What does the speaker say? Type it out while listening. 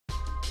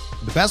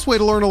The best way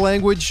to learn a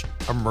language?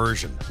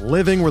 Immersion.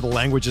 Living where the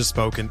language is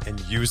spoken and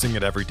using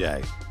it every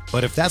day.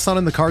 But if that's not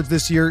in the cards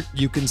this year,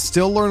 you can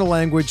still learn a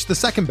language the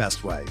second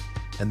best way,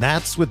 and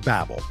that's with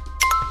Babbel.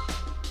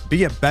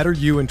 Be a better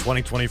you in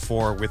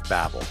 2024 with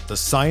Babbel, the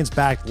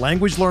science-backed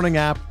language learning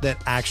app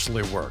that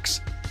actually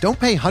works. Don't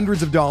pay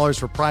hundreds of dollars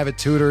for private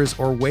tutors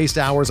or waste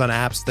hours on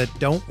apps that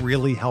don't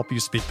really help you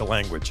speak the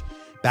language.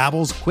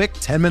 Babbel's quick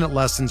 10-minute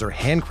lessons are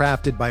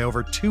handcrafted by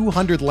over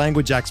 200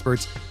 language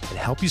experts and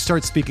help you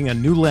start speaking a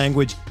new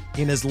language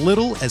in as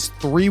little as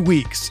 3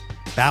 weeks.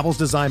 Babbel's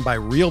designed by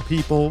real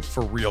people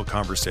for real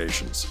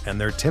conversations,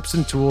 and their tips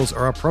and tools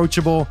are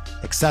approachable,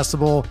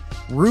 accessible,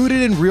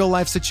 rooted in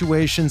real-life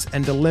situations,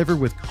 and delivered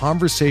with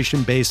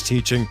conversation-based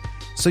teaching,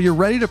 so you're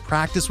ready to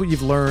practice what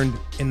you've learned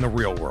in the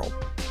real world.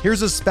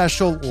 Here's a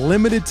special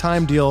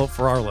limited-time deal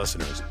for our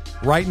listeners.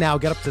 Right now,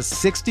 get up to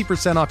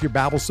 60% off your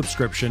Babbel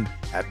subscription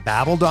at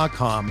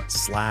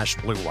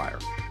babbel.com/Blue Wire.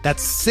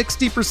 That's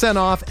 60%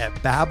 off at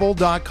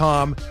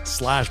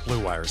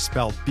babbel.com/Blue Wire,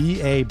 spelled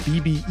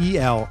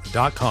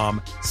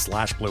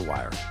BABBEL.com/Blue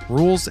Wire.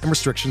 Rules and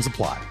restrictions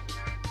apply.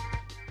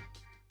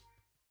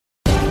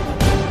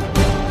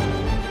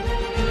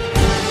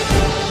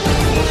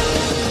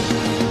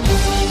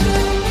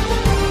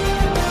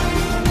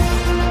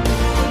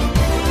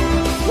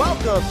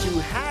 Welcome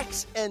to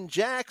Hacks and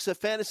Jacks, a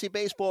fantasy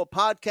baseball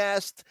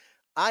podcast.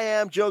 I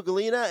am Joe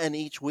Galena, and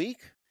each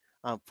week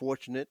I'm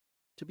fortunate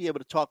to be able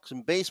to talk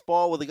some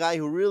baseball with a guy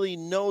who really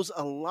knows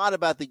a lot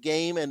about the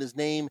game, and his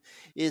name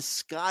is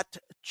Scott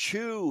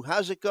Chu.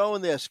 How's it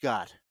going there,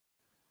 Scott?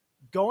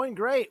 Going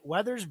great.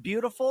 Weather's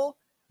beautiful.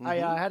 I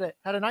had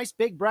a nice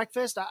big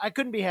breakfast. I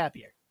couldn't be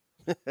happier.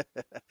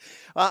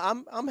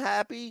 I'm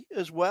happy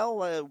as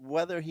well.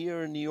 Weather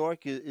here in New York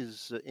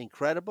is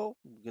incredible.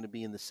 We're going to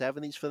be in the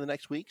 70s for the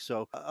next week.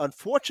 So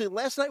unfortunately,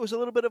 last night was a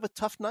little bit of a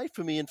tough night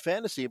for me in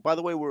fantasy. By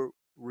the way, we're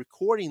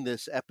recording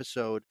this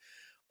episode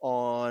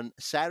on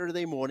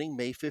Saturday morning,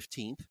 May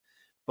 15th.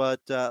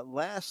 But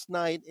last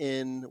night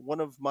in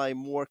one of my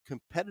more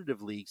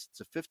competitive leagues,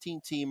 it's a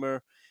 15-teamer,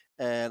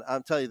 and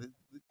I'm telling you,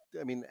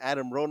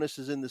 Adam Ronis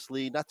is in this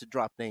league, not to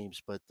drop names,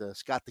 but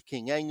Scott the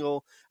King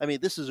Engel.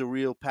 This is a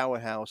real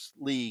powerhouse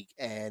league.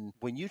 And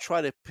when you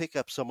try to pick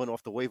up someone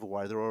off the waiver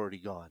wire, they're already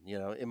gone. You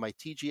know, in my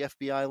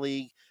TGFBI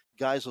league,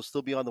 guys will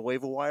still be on the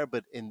waiver wire,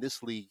 but in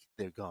this league,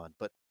 they're gone.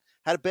 But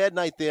had a bad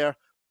night there.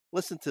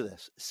 Listen to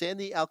this.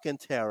 Sandy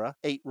Alcantara,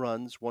 8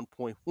 runs,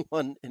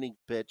 1.1 inning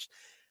pitched.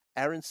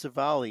 Aaron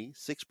Savali,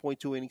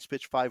 6.2 innings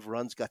pitched, 5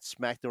 runs, got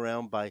smacked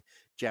around by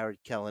Jared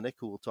Kelenic,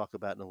 who we'll talk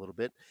about in a little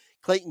bit.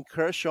 Clayton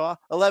Kershaw,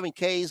 11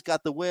 Ks,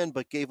 got the win,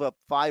 but gave up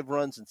 5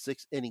 runs and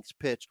 6 innings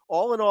pitched.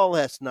 All in all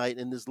last night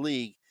in this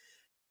league,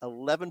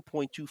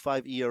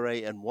 11.25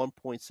 ERA and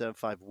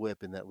 1.75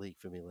 whip in that league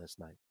for me last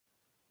night.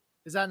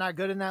 Is that not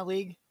good in that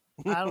league?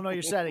 I don't know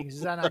your settings.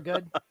 Is that not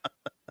good?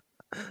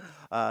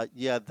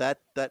 Yeah,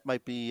 that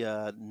might be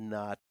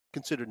not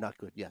considered not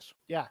good, yes.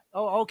 Yeah.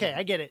 Oh, okay,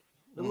 I get it.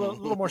 A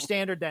little more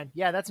standard then.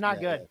 Yeah, that's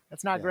not good.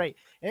 That's not great.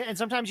 And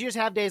sometimes you just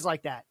have days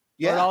like that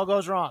where it all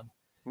goes wrong.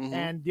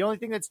 And the only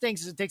thing that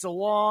stinks is it takes a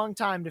long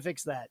time to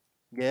fix that.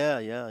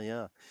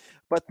 Yeah.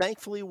 But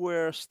thankfully,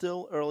 we're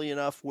still early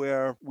enough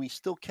where we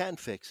still can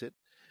fix it.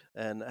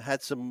 And I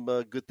had some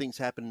good things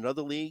happen in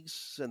other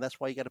leagues, and that's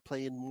why you got to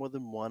play in more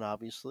than one,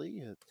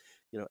 obviously.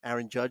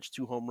 Aaron Judge,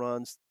 2 home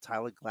runs.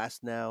 Tyler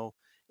Glasnow,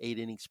 8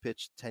 innings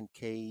pitched, 10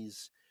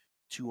 Ks,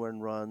 2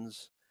 earned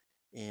runs.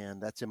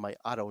 And that's in my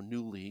Auto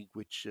New League,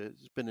 which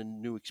has been a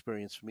new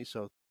experience for me.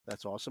 So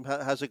that's awesome.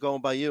 How's it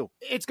going by you?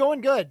 It's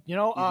going good.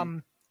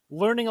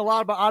 Learning a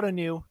lot about Auto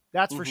New,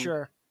 that's for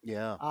sure.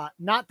 Yeah.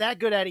 Not that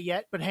good at it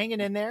yet, but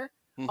hanging in there.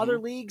 Other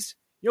leagues,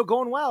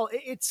 going well.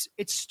 It's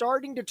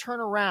starting to turn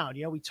around.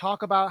 We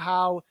talk about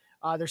how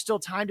there's still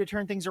time to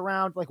turn things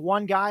around. Like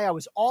one guy I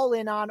was all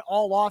in on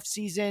all off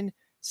season,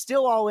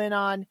 still all in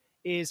on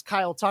is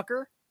Kyle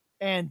Tucker.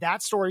 And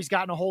that story's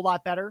gotten a whole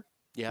lot better.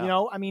 Yeah.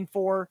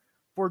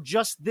 For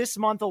just this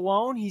month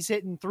alone, he's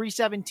hitting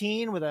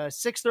 .317 with a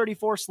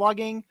 .634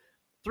 slugging,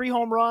 3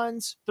 home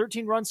runs,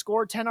 13 runs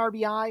scored, 10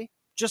 RBI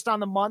just on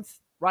the month,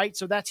 right?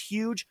 So that's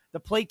huge. The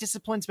plate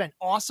discipline's been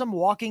awesome,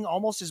 walking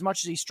almost as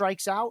much as he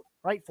strikes out,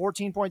 right?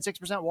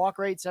 14.6% walk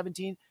rate,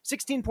 16.7%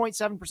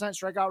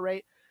 strikeout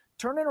rate,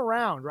 turning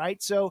around, right?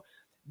 So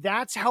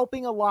that's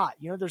helping a lot.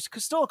 There's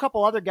still a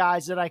couple other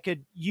guys that I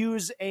could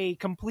use a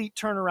complete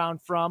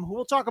turnaround from, who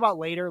we'll talk about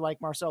later, like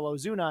Marcell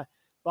Ozuna,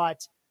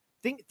 but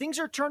things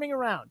are turning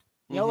around.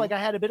 Like I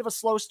had a bit of a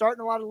slow start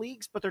in a lot of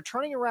leagues, but they're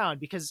turning around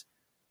because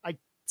I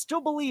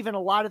still believe in a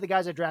lot of the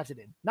guys I drafted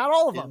in. Not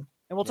all of them,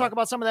 and we'll talk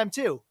about some of them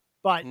too,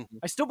 but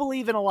I still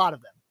believe in a lot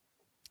of them.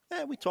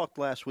 Yeah, we talked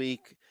last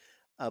week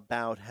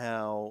about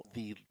how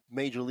the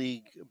major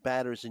league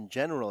batters in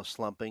general are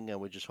slumping, and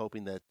we're just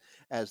hoping that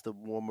as the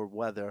warmer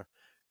weather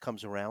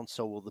comes around,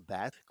 so will the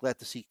bat. Glad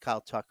to see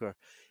Kyle Tucker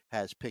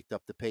has picked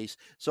up the pace.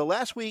 So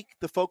last week,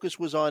 the focus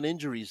was on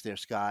injuries there,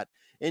 Scott.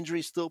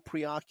 Injuries still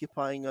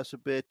preoccupying us a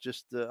bit.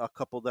 Just a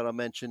couple that I'll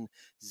mention.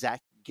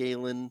 Zach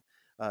Gallen,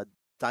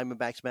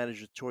 Diamondbacks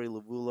manager Torey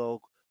Lovullo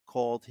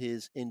called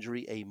his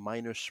injury a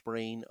minor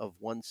sprain of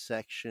one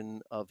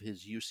section of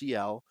his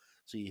UCL.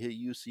 So you hit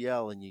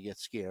UCL and you get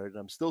scared.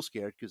 And I'm still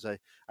scared because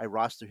I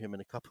roster him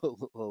in a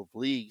couple of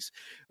leagues.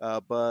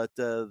 But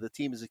the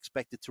team is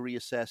expected to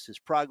reassess his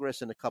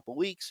progress in a couple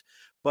weeks.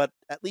 But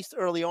at least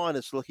early on,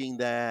 it's looking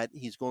that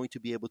he's going to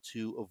be able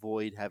to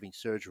avoid having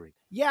surgery.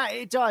 Yeah,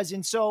 it does.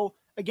 And so,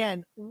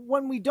 again,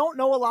 when we don't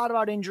know a lot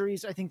about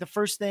injuries, I think the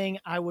first thing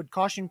I would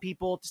caution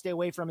people to stay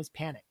away from is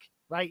panic,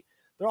 right?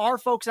 There are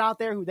folks out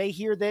there who they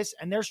hear this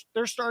and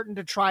they're starting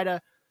to try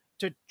to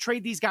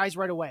trade these guys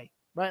right away.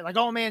 Right? Like,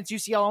 oh man, it's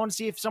UCL. I want to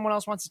see if someone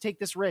else wants to take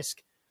this risk.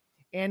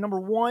 And number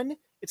one,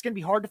 it's going to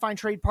be hard to find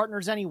trade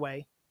partners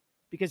anyway,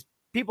 because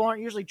people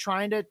aren't usually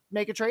trying to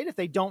make a trade if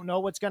they don't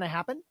know what's going to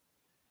happen.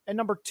 And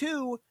number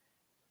two,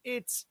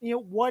 it's,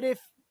 what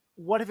if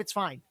it's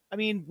fine? I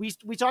mean,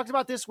 we talked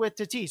about this with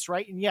Tatis,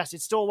 right? And yes,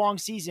 it's still a long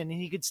season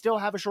and he could still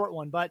have a short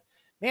one, but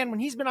man, when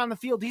he's been on the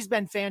field, he's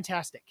been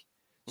fantastic.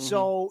 Mm-hmm.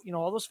 So,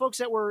 all those folks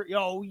that were,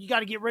 you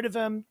got to get rid of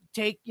him,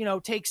 take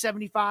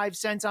 75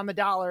 cents on the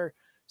dollar,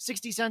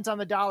 60 cents on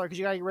the dollar because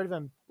you got to get rid of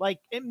him. Like,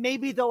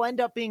 maybe they'll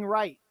end up being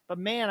right. But,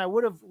 man, I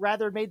would have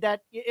rather made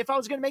that – if I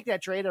was going to make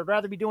that trade, I'd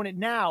rather be doing it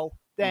now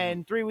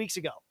than 3 weeks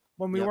ago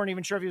when we weren't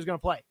even sure if he was going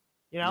to play,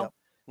 Yep.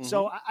 Mm-hmm.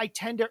 So I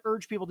tend to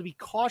urge people to be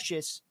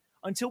cautious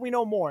until we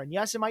know more. And,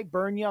 yes, it might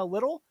burn you a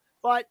little,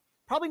 but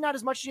probably not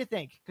as much as you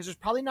think because there's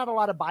probably not a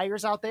lot of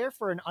buyers out there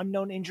for an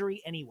unknown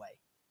injury anyway.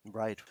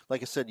 Right.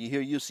 Like I said, you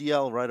hear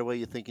UCL, right away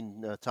you're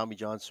thinking Tommy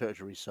John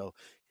surgery. So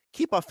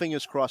keep our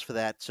fingers crossed for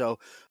that. So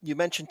you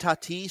mentioned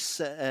Tatis,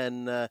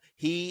 and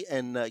he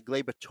and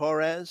Gleyber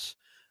Torres,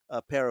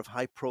 a pair of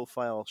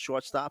high-profile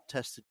shortstop,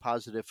 tested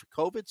positive for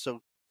COVID.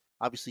 So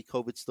obviously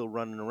COVID's still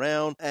running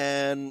around.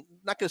 And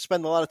not going to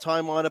spend a lot of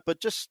time on it, but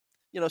just,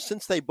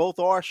 since they both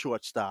are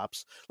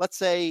shortstops, let's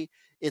say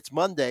it's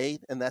Monday,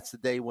 and that's the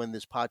day when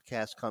this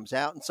podcast comes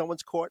out, and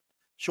someone's caught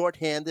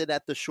shorthanded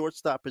at the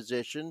shortstop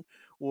position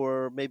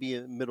or maybe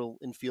a middle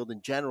infield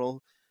in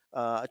general.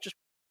 Just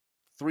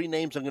 3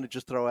 names I'm going to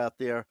just throw out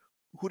there.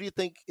 Who do you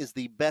think is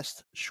the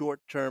best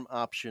short-term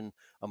option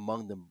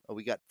among them?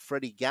 We got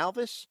Freddie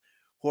Galvis,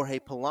 Jorge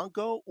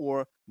Polanco,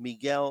 or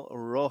Miguel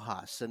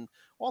Rojas. And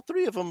all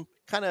 3 of them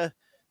kind of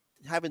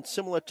having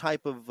similar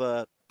type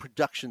of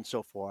production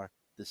so far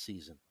this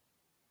season.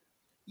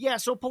 Yeah,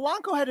 so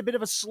Polanco had a bit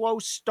of a slow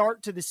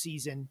start to the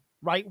season,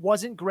 right?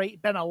 Wasn't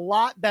great. Been a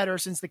lot better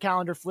since the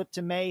calendar flipped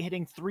to May,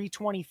 hitting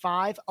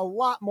 .325, a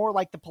lot more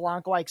like the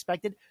Polanco I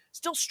expected.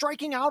 Still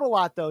striking out a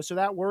lot, though, so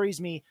that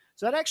worries me.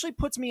 So that actually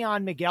puts me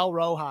on Miguel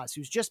Rojas,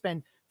 who's just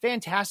been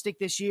fantastic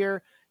this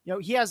year.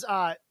 He has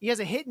a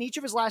hit in each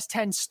of his last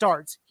 10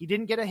 starts. He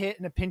didn't get a hit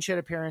in a pinch hit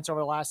appearance over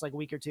the last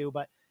week or two,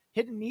 but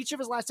hit in each of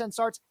his last 10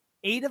 starts.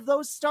 8 of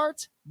those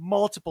starts,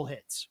 multiple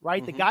hits,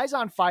 right? Mm-hmm. The guy's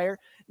on fire.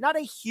 Not a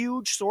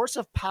huge source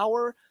of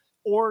power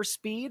or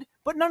speed,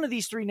 but none of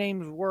these 3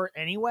 names were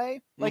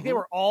anyway. Like, they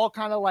were all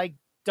kind of like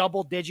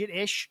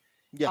double-digit-ish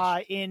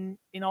in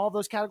all of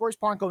those categories.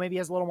 Polanco maybe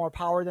has a little more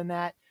power than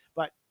that,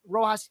 but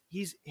Rojas,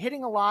 he's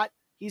hitting a lot.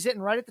 He's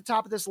hitting right at the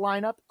top of this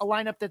lineup, a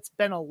lineup that's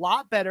been a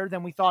lot better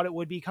than we thought it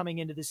would be coming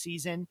into the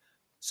season.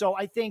 So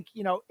I think,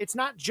 it's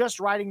not just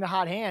riding the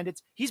hot hand.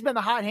 He's been the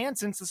hot hand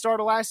since the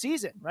start of last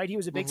season, right? He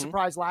was a big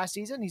surprise last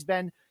season.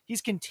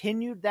 He's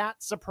continued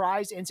that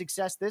surprise and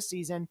success this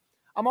season.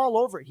 I'm all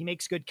over it. He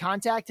makes good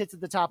contact, hits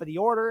at the top of the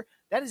order.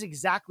 That is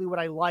exactly what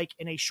I like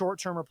in a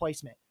short-term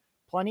replacement.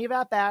 Plenty of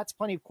at-bats,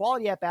 plenty of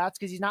quality at-bats,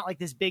 because he's not like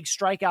this big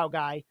strikeout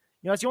guy.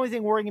 That's the only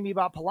thing worrying me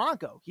about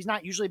Polanco. He's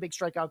not usually a big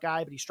strikeout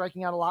guy, but he's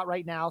striking out a lot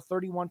right now,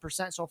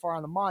 31% so far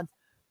on the month.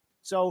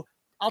 So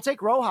I'll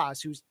take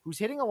Rojas, who's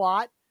hitting a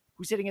lot,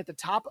 who's hitting at the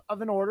top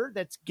of an order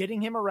that's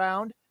getting him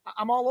around.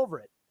 I'm all over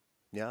it.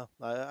 Yeah,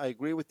 I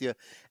agree with you.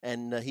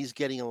 And he's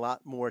getting a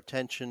lot more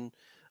attention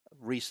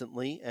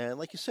recently. And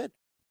like you said,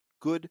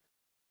 good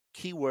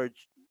keyword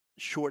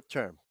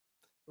short-term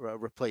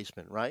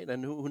replacement, right?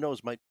 And who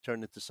knows, might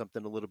turn into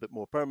something a little bit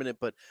more permanent.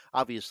 But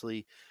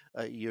obviously,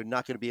 you're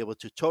not going to be able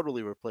to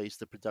totally replace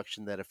the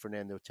production that a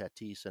Fernando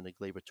Tatis and a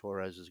Gleyber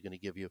Torres is going to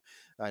give you.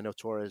 I know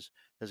Torres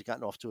has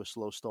gotten off to a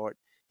slow start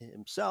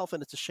himself,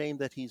 and it's a shame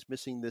that he's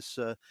missing this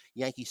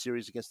Yankee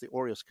series against the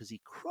Orioles because he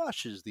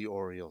crushes the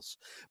Orioles.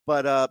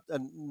 But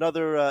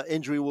another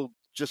injury we'll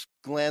just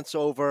glance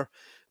over,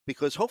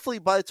 because hopefully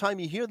by the time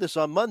you hear this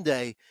on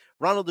Monday,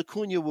 Ronald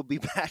Acuna will be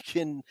back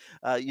in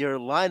your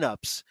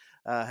lineups.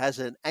 Has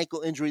an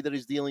ankle injury that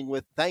he's dealing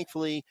with.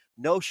 Thankfully,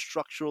 no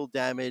structural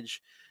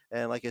damage.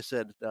 And like I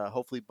said,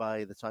 hopefully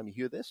by the time you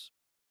hear this,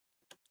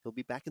 he'll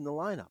be back in the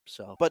lineup.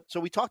 So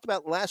we talked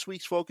about last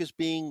week's focus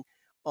being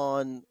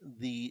on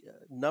the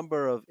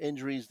number of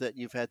injuries that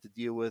you've had to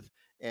deal with.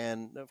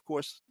 And of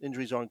course,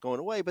 injuries aren't going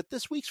away. But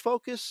this week's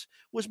focus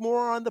was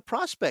more on the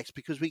prospects,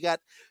 because we got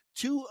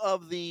 2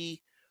 of the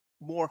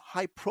more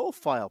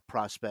high-profile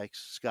prospects,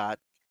 Scott,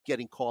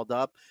 getting called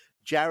up.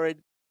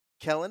 Jared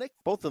Kelenic,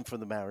 both of them from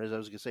the Mariners. I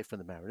was going to say from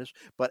the Mariners,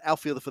 but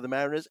outfielder for the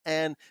Mariners,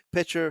 and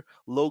pitcher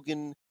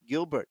Logan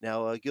Gilbert.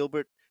 Now,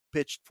 Gilbert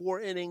pitched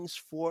 4 innings,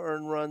 4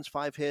 earned runs,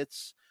 5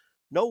 hits,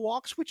 no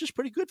walks, which is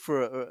pretty good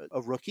for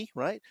a rookie,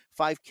 right?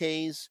 5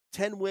 Ks,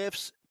 10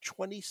 whiffs,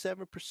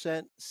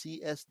 27%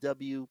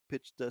 CSW,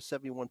 pitched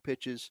 71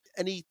 pitches.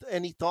 Any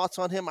thoughts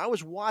on him? I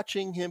was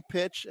watching him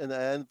pitch, and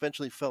I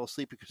eventually fell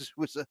asleep because it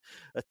was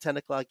a 10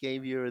 o'clock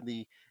game here in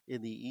the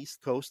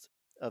East Coast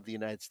of the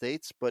United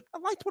States. But I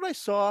liked what I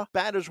saw.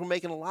 Batters were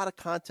making a lot of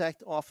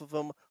contact off of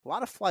him, a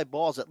lot of fly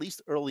balls, at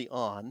least early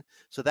on.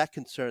 So that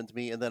concerns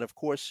me. And then, of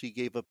course, he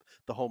gave up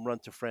the home run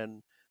to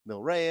Fran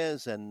Mil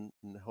Reyes and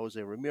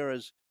Jose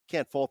Ramirez.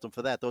 Can't fault him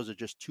for that. Those are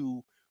just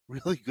two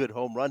really good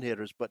home run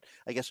hitters. But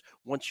I guess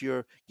once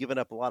you're giving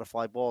up a lot of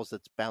fly balls,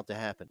 that's bound to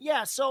happen.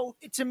 Yeah, so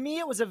to me,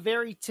 it was a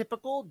very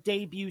typical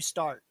debut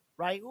start,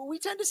 right? We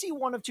tend to see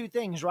one of two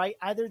things, right?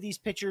 Either these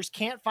pitchers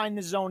can't find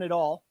the zone at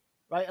all,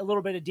 right? A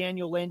little bit of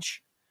Daniel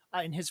Lynch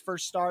in his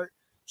first start,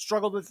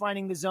 struggled with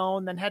finding the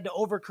zone, then had to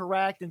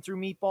overcorrect and threw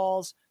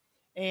meatballs.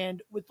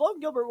 And with Logan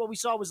Gilbert, what we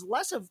saw was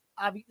less of,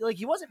 like,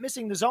 he wasn't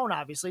missing the zone,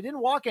 obviously. He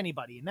didn't walk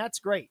anybody, and that's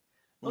great.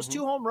 Those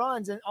two home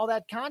runs and all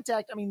that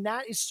contact, I mean,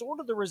 that is sort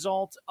of the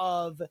result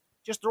of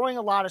just throwing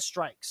a lot of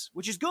strikes,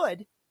 which is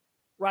good,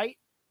 right?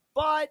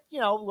 But,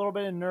 a little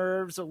bit of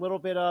nerves, a little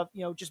bit of,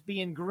 just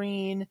being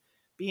green,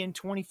 being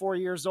 24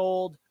 years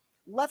old,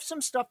 left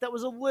some stuff that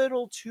was a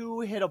little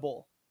too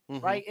hittable,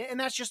 right? And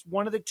that's just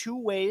one of the two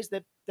ways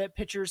that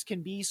pitchers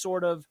can be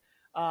sort of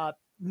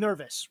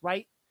nervous,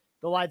 right?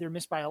 They'll either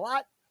miss by a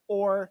lot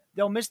or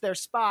they'll miss their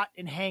spot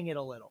and hang it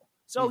a little.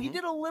 So he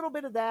did a little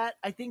bit of that.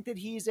 I think that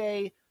he's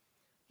a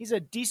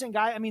decent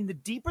guy. I mean, the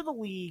deeper the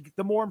league,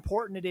 the more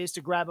important it is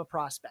to grab a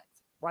prospect,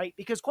 right?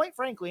 Because quite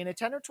frankly, in a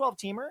 10 or 12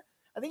 teamer,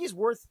 I think he's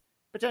worth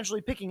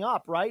potentially picking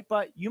up, right?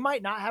 But you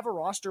might not have a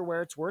roster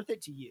where it's worth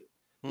it to you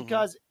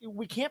because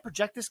we can't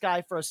project this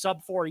guy for a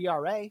sub-4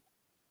 ERA,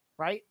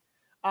 right?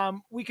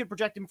 We could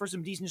project him for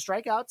some decent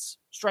strikeouts,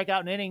 strike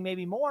out an inning,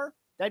 maybe more.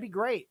 That'd be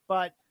great.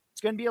 But it's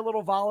going to be a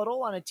little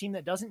volatile on a team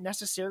that doesn't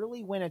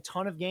necessarily win a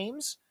ton of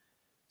games.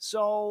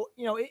 So,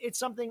 it's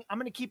something I'm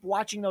going to keep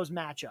watching those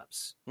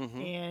matchups.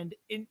 And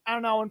I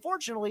don't know,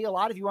 unfortunately, a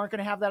lot of you aren't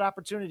going to have that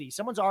opportunity.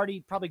 Someone's already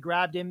probably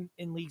grabbed him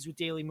in leagues with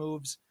daily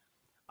moves.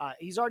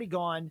 He's already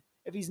gone.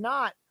 If he's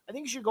not, I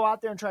think you should go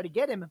out there and try to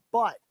get him.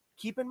 But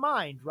keep in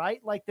mind, right?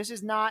 Like, this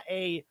is not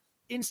a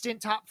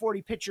instant top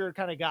 40 pitcher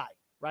kind of guy,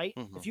 right?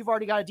 If you've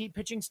already got a deep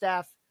pitching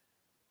staff,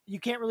 you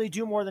can't really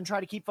do more than try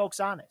to keep folks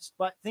honest.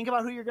 But think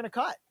about who you're going to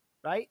cut,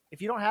 right?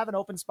 If you don't have an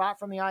open spot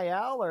from the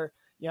IL or,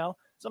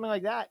 something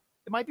like that,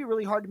 it might be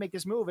really hard to make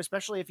this move,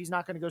 especially if he's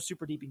not going to go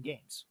super deep in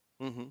games.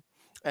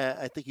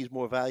 I think he's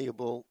more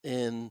valuable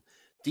in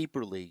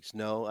deeper leagues.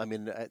 No, I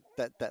mean,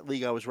 that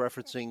league I was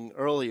referencing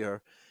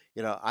earlier,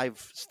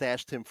 I've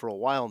stashed him for a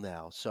while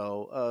now.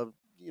 So,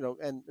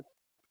 and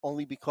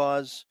only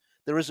because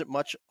there isn't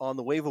much on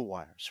the waiver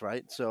wires,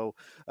 right? So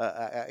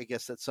I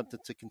guess that's something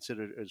to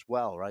consider as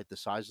well, right? The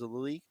size of the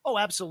league. Oh,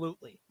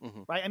 absolutely.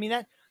 Right. I mean,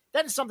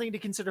 that is something to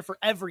consider for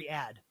every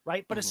ad,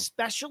 right? But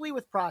especially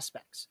with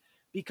prospects,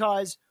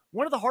 because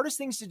one of the hardest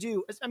things to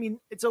do is, I mean,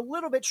 it's a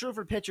little bit true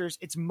for pitchers.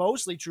 It's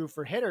mostly true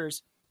for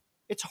hitters.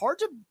 It's hard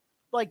to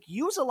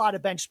use a lot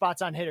of bench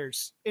spots on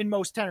hitters in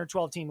most 10 or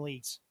 12 team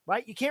leagues,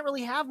 right? You can't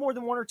really have more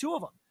than one or two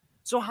of them.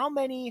 So how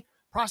many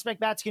prospect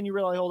bats can you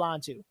really hold on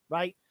to,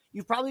 right?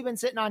 You've probably been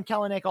sitting on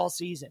Kelenic all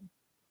season,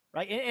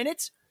 right? And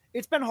it's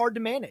been hard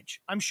to manage,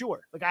 I'm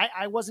sure. Like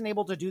I wasn't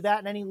able to do that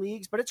in any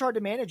leagues, but it's hard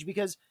to manage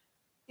because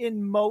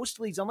in most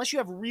leagues, unless you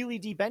have really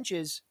deep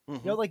benches,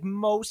 like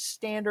most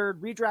standard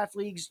redraft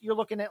leagues, you're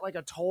looking at like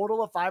a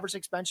total of 5 or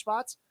 6 bench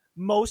spots.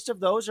 Most of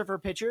those are for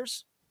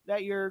pitchers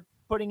that you're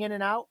putting in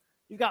and out.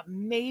 You've got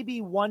maybe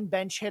one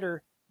bench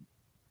hitter.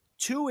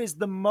 2 is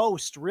the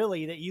most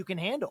really that you can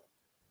handle.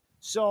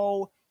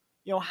 So,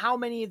 how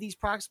many of these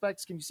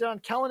prospects can you sit on?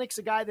 Kelenic's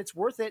a guy that's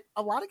worth it.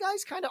 A lot of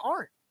guys kind of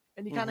aren't,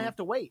 and you kind of have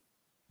to wait.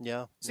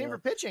 Yeah. Same for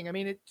pitching. I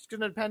mean, it's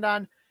going to depend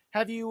on,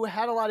 have you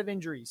had a lot of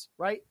injuries,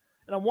 right?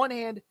 And on one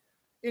hand,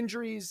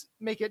 injuries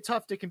make it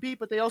tough to compete,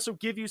 but they also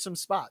give you some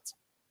spots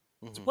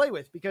to play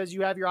with because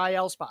you have your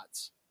IL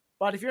spots.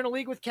 But if you're in a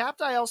league with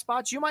capped IL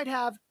spots, you might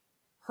have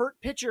hurt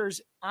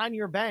pitchers on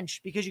your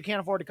bench because you can't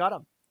afford to cut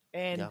them.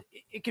 And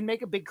it can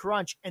make a big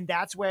crunch. And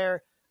that's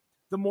where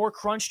the more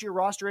crunched your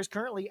roster is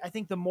currently, I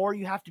think the more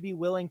you have to be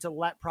willing to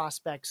let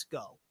prospects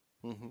go.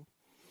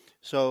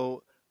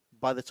 So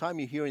by the time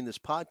you're hearing this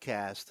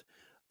podcast,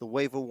 the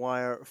waiver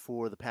wire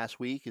for the past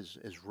week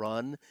is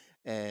run.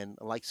 And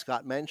like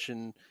Scott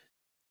mentioned,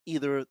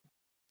 either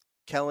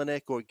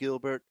Kelenic or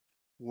Gilbert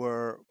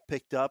were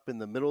picked up in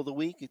the middle of the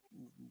week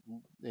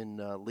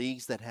in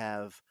leagues that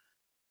have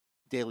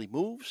daily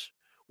moves,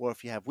 or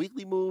if you have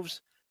weekly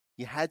moves,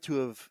 you had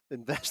to have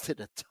invested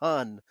a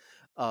ton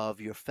of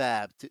your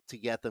fab to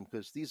get them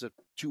because these are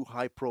 2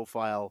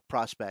 high-profile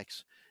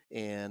prospects,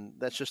 and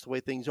that's just the way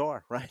things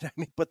are, right? I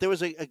mean, but there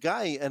was a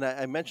guy, and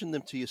I mentioned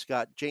them to you,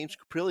 Scott, James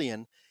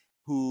Caprillion,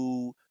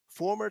 who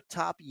former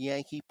top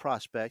Yankee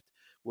prospect,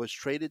 was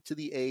traded to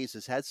the A's,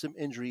 has had some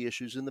injury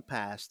issues in the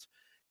past,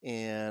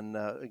 and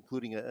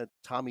including a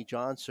Tommy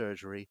John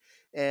surgery.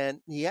 And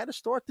he had a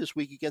start this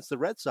week against the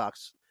Red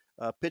Sox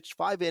pitched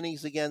 5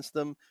 innings against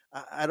them.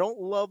 I don't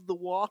love the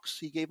walks.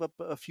 He gave up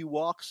a few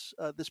walks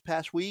this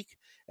past week,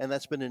 and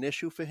that's been an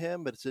issue for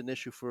him, but it's an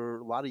issue for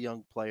a lot of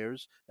young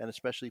players, and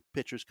especially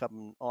pitchers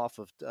coming off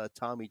of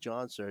Tommy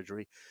John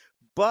surgery.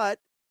 But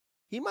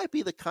he might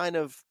be the kind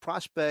of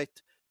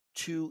prospect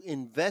to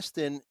invest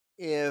in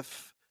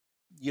if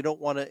you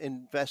don't want to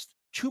invest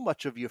too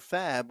much of your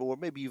fab, or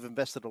maybe you've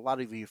invested a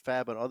lot of your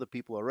fab on other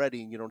people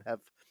already and you don't have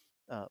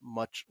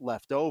much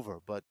left over.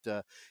 But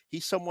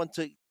he's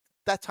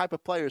that type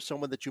of player is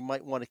someone that you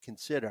might want to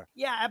consider.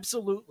 Yeah,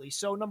 absolutely.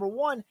 So number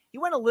one, he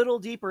went a little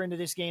deeper into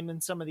this game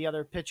than some of the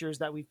other pitchers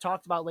that we've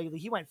talked about lately.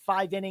 He went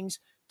 5 innings.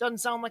 Doesn't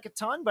sound like a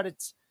ton, but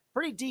it's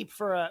pretty deep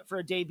for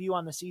a debut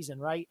on the season,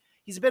 right?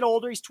 He's a bit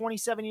older. He's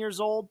 27 years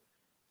old.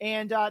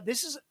 And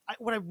this is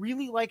what I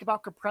really like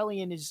about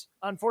Kaprielian is,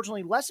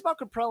 unfortunately, less about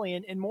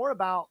Kaprielian and more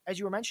about, as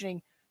you were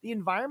mentioning, the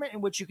environment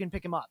in which you can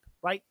pick him up,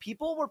 right?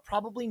 People were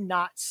probably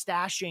not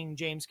stashing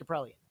James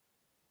Kaprielian,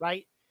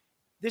 right?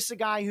 This is a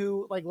guy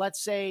who, like,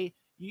 let's say,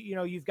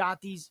 you've got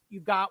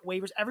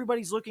waivers.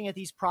 Everybody's looking at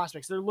these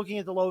prospects. They're looking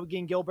at the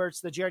Logan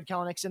Gilberts, the Jared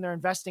Kellenics, and they're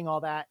investing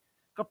all that.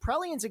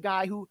 Kaprielian's a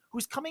guy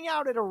who's coming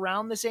out at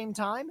around the same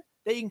time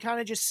that you can kind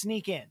of just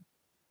sneak in,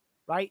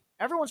 right?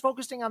 Everyone's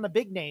focusing on the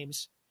big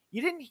names.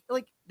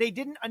 They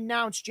didn't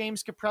announce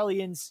James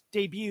Kaprielian's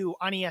debut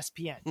on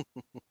ESPN,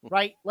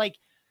 right? Like,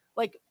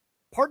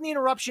 pardon the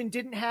interruption,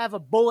 didn't have a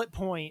bullet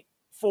point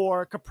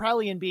for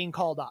Kaprielian being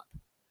called up.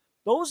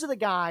 Those are the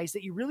guys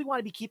that you really want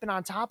to be keeping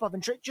on top of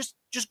and just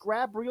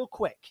grab real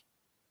quick,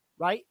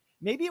 right?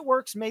 Maybe it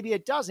works, maybe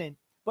it doesn't,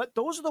 but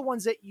those are the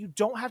ones that you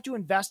don't have to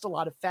invest a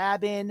lot of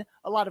fab in,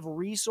 a lot of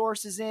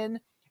resources in,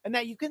 and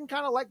that you can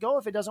kind of let go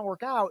if it doesn't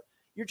work out.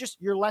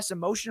 You're less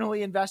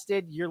emotionally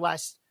invested. You're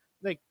less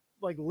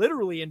like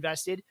literally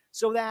invested,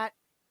 so that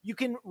you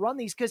can run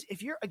these. Because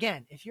if you're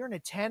in a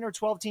 10 or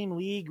 12 team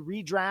league,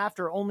 redraft,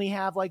 or only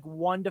have like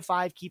 1 to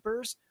 5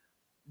 keepers,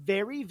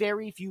 very,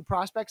 very few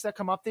prospects that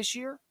come up this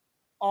year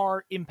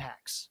are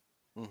impacts.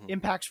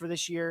 Impacts for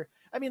this year.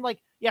 I mean,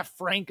 like, yeah,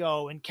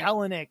 Franco and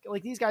Kellenic,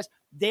 like these guys,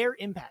 they're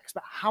impacts.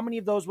 But how many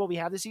of those will we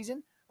have this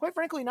season? Quite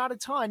frankly, not a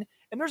ton.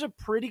 And there's a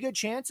pretty good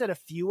chance that a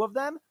few of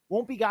them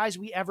won't be guys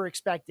we ever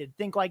expected.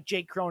 Think like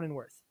Jake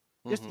Cronenworth.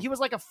 He was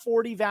like a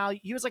 40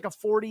 value. He was like a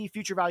 40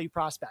 future value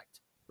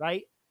prospect,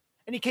 right?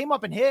 And he came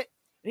up and hit,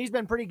 and he's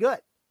been pretty good,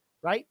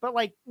 right? But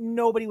like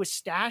nobody was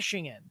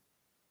stashing him,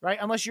 right?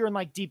 Unless you're in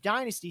like deep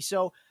dynasty.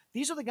 So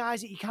these are the guys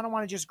that you kind of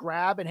want to just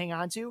grab and hang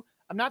on to.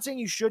 I'm not saying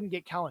you shouldn't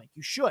get Kellenic.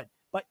 You should,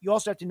 but you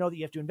also have to know that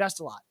you have to invest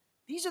a lot.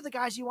 These are the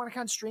guys you want to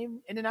kind of stream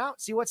in and out,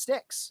 see what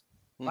sticks,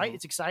 right?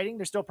 It's exciting.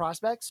 They're still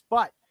prospects,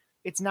 but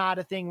it's not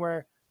a thing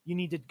where you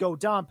need to go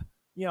dump,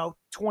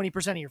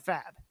 20% of your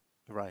fab.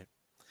 Right.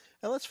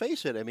 And let's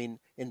face it, I mean,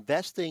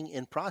 investing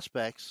in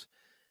prospects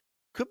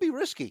could be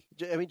risky.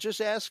 I mean, just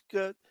ask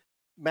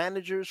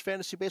managers,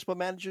 fantasy baseball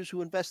managers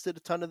who invested a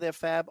ton of their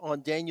fab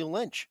on Daniel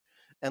Lynch.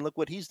 And look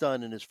what he's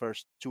done in his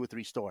first 2 or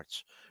 3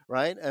 starts,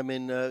 right? I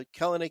mean,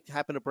 Kellenic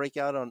happened to break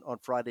out on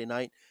Friday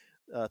night,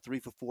 3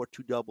 for 4,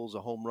 2 doubles, a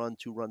home run,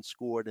 2 runs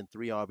scored, and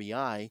 3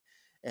 RBI.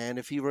 And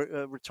if he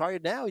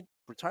retired now, he'd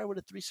retire with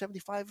a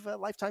 375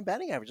 lifetime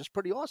batting average. That's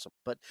pretty awesome.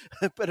 But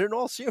in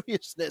all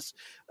seriousness,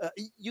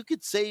 you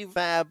could save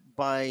fab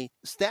by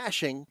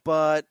stashing,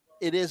 but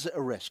it is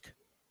a risk.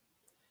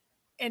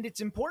 And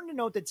it's important to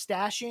note that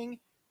stashing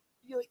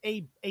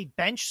a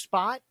bench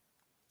spot,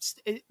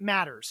 it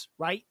matters,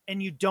 right?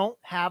 And you don't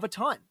have a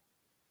ton.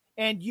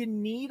 And you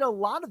need a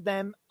lot of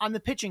them on the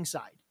pitching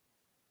side,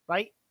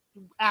 right?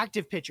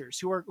 Active pitchers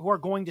who are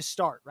going to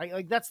start, right?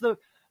 Like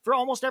for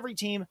almost every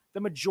team, the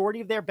majority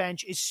of their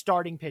bench is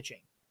starting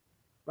pitching,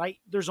 right?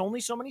 There's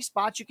only so many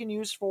spots you can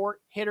use for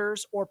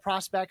hitters or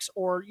prospects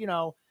or,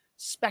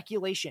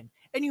 speculation.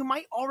 And you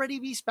might already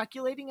be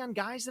speculating on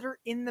guys that are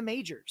in the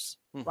majors,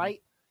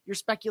 right? You're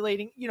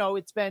speculating,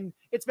 it's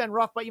been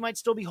rough, but you might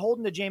still be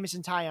holding to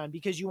Jameson Taillon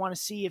because you want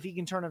to see if he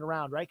can turn it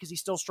around, right? Because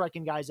he's still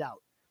striking guys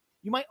out.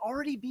 You might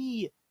already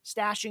be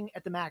stashing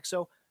at the max.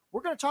 So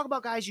we're going to talk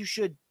about guys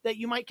that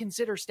you might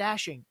consider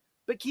stashing.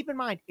 But keep in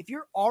mind, if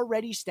you're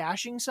already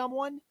stashing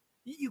someone,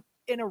 you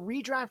in a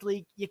redraft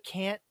league, you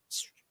can't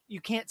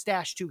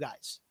stash 2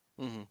 guys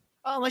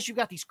unless you've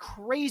got these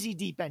crazy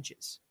deep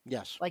benches.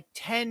 Yes, like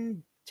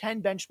 10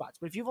 bench spots.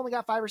 But if you've only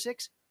got 5 or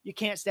 6, you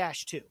can't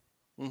stash 2.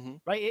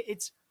 Right?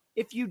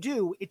 If you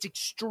do, it's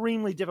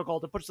extremely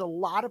difficult. It puts a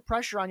lot of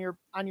pressure on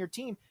your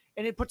team,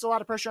 and it puts a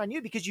lot of pressure on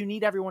you because you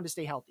need everyone to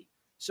stay healthy.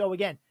 So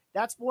again,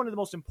 that's one of the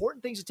most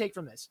important things to take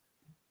from this.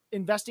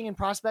 Investing in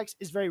prospects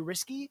is very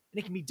risky and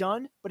it can be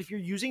done, but if you're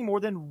using more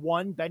than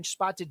 1 bench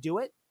spot to do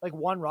it, like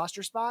 1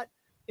 roster spot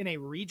in a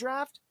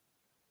redraft,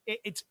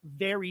 it's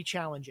very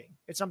challenging.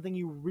 It's something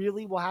you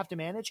really will have to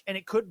manage, and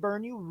it could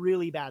burn you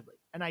really badly.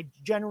 And I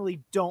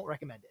generally don't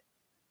recommend it.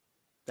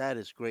 That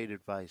is great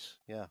advice.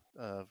 Yeah,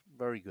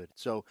 very good.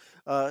 So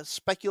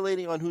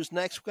speculating on who's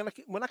next, we're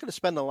not going to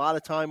spend a lot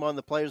of time on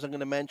the players I'm going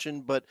to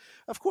mention, but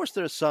of course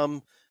there are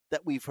some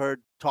that we've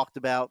heard talked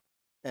about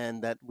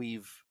and that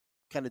we've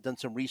kind of done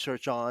some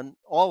research on,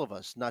 all of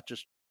us, not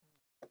just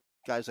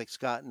guys like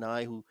Scott and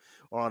I who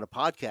are on a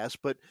podcast,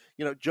 but,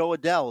 Joe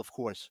Adell, of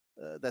course,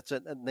 that's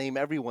a name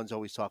everyone's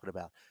always talking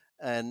about.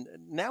 And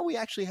now we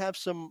actually have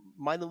some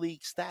minor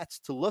league stats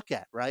to look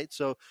at, right?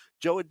 So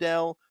Joe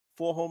Adell,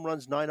 4 home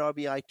runs, 9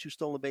 RBI, 2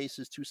 stolen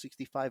bases,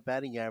 265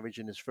 batting average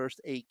in his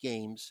first 8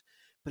 games,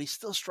 but he's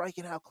still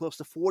striking out close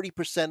to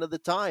 40% of the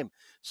time.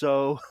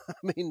 So,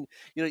 I mean,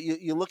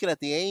 you're looking at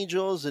the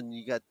Angels, and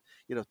you got,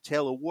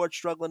 Taylor Ward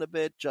struggling a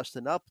bit,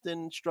 Justin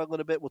Upton struggling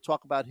a bit. We'll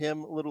talk about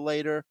him a little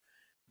later.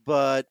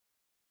 But,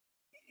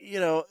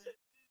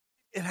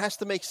 it has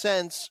to make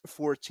sense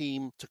for a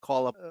team to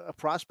call up a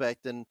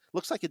prospect, and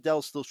looks like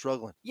Adell's still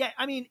struggling. Yeah,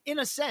 I mean, in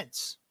a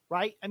sense,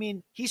 right? I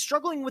mean, he's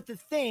struggling with the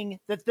thing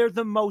that they're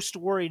the most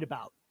worried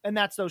about, and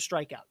that's those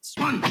strikeouts.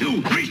 1,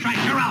 2, 3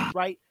 strikes, you're out.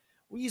 Right?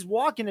 He's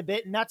walking a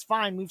bit, and that's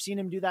fine. We've seen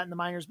him do that in the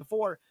minors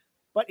before.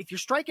 But if you're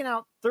striking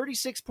out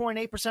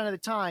 36.8% of the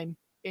time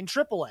in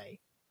AAA,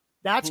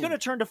 that's going to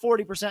turn to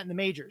 40% in the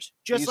majors,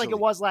 just like it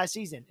was last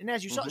season. And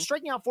as you saw,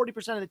 striking out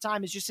 40% of the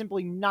time is just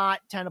simply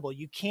not tenable.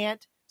 You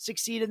can't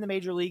succeed in the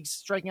major leagues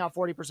striking out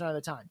 40% of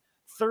the time.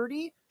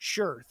 30,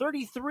 sure.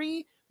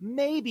 33,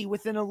 maybe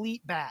with an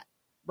elite bat,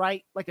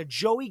 right? Like a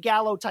Joey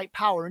Gallo type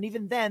power. And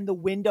even then, the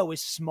window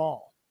is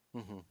small,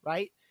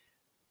 right?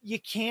 You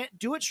can't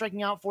do it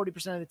striking out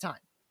 40% of the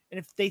time. And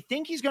if they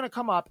think he's going to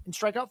come up and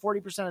strike out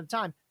 40% of the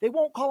time, they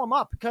won't call him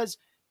up, because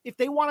if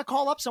they want to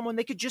call up someone,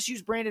 they could just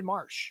use Brandon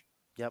Marsh.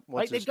 Yep.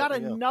 Right? They've got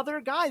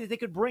another guy that they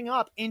could bring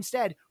up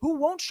instead who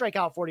won't strike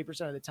out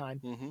 40% of the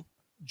time.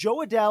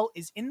 Joe Adell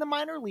is in the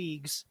minor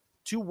leagues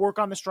to work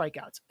on the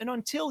strikeouts. And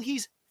until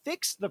he's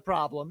fixed the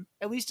problem,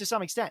 at least to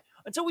some extent,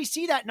 until we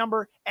see that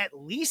number at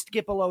least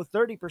get below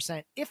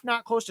 30%, if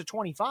not close to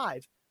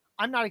 25,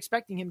 I'm not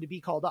expecting him to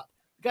be called up.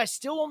 The guy's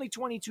still only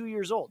 22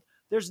 years old.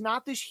 There's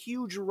not this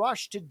huge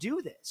rush to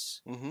do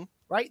this,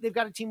 right? They've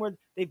got a team where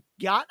they've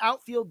got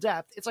outfield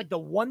depth. It's like the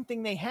one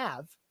thing they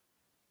have,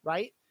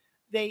 right?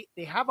 They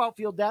have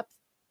outfield depth.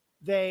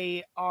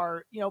 They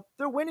are,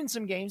 they're winning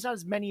some games, not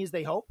as many as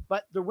they hope,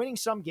 but they're winning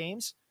some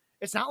games.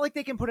 It's not like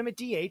they can put him at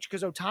DH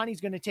because Ohtani's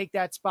going to take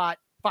that spot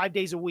 5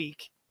 days a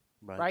week,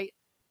 right?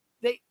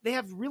 They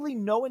have really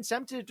no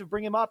incentive to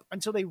bring him up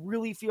until they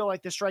really feel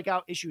like the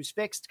strikeout issue is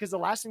fixed, because the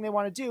last thing they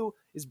want to do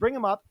is bring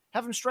him up,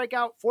 have him strike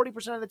out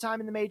 40% of the time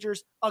in the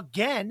majors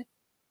again,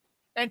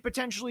 and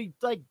potentially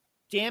like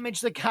damage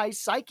the guy's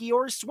psyche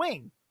or his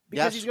swing,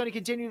 because he's going to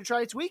continue to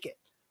try to tweak it,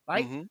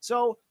 right?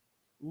 So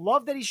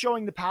love that he's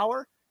showing the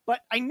power,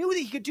 but I knew that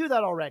he could do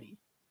that already,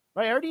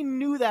 right? I already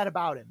knew that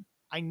about him.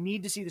 I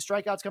need to see the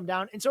strikeouts come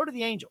down, and so do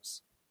the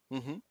Angels.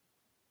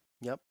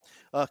 Yep.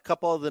 A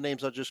couple of the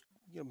names I'll just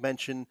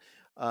mention.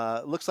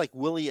 Looks like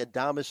Willy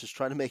Adames is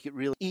trying to make it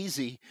really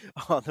easy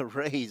on the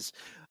Rays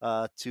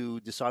to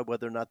decide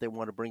whether or not they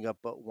want to bring up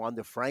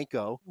Wander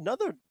Franco.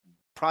 Another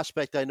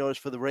prospect I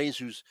noticed for the Rays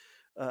who's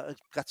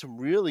got some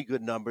really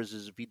good numbers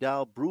is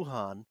Vidal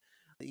Brujan.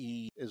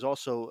 He is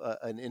also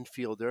an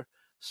infielder.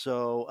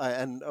 So,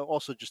 and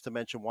also just to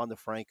mention, Wander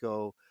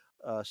Franco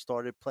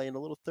started playing a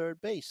little third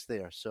base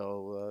there.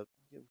 So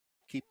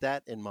keep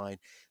that in mind.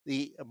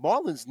 The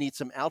Marlins need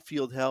some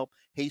outfield help.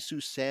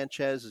 Jesus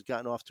Sanchez has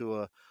gotten off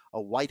to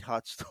a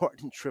white-hot start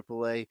in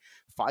AAA.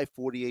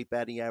 548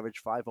 batting average,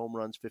 5 home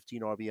runs,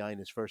 15 RBI in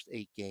his first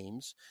 8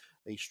 games.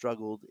 He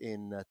struggled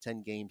in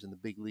 10 games in the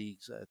big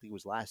leagues. I think it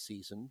was last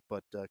season,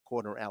 but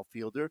corner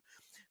outfielder.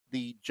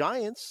 The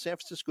Giants, San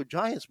Francisco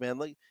Giants, man,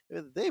 like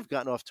they've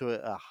gotten off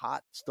to a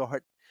hot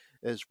start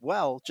as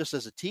well, just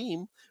as a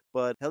team.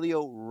 But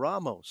Helio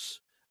Ramos,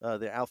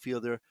 their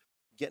outfielder,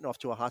 getting off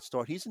to a hot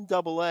start. He's in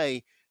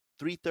Double-A,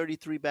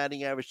 333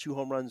 batting average, 2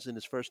 home runs in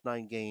his first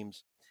 9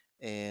 games.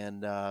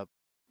 And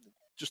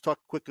just talk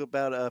quick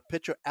about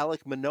pitcher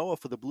Alek Manoah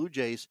for the Blue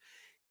Jays.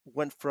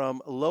 Went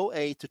from low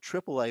A to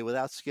AAA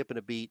without skipping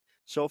a beat.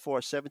 So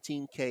far,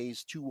 17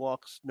 Ks, 2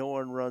 walks, no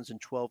earned runs, and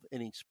 12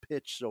 innings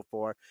pitched so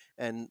far.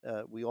 And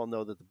we all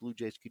know that the Blue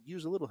Jays could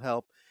use a little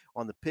help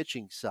on the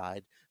pitching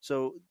side.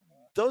 So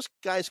those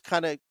guys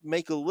kind of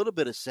make a little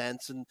bit of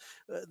sense. And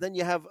then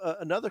you have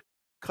another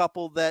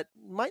couple that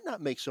might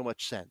not make so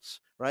much sense,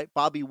 right?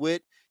 Bobby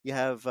Witt, you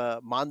have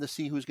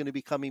Mondesi, who's going to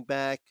be coming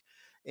back.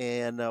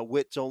 And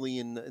Witt's only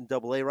in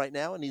Double-A right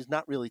now, and he's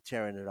not really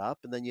tearing it up.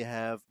 And then you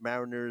have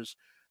Mariners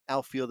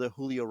outfielder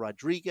Julio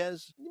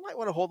Rodriguez. You might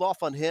want to hold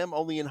off on him,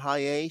 only in high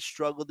A,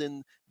 struggled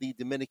in the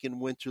Dominican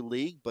Winter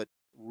League, but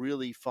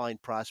really fine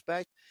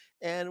prospect.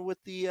 And with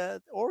the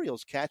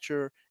Orioles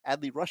catcher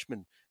Adley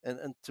Rutschman.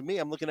 And to me,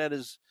 I'm looking at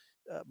his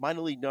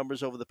minor league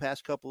numbers over the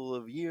past couple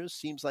of years.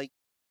 Seems like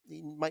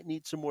he might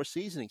need some more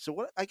seasoning.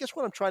 So I guess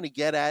what I'm trying to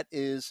get at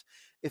is,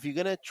 if you're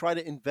going to try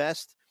to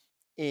invest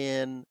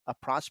in a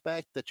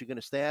prospect that you're going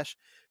to stash,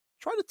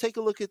 try to take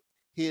a look at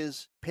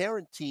his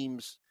parent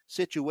team's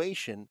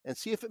situation and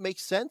see if it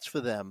makes sense for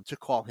them to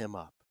call him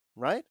up,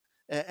 right?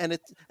 And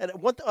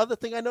one other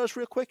thing I noticed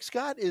real quick,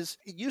 Scott, is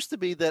it used to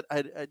be that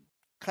I'd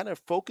kind of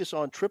focus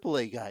on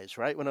AAA guys,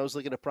 right? When I was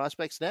looking at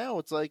prospects, now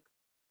it's like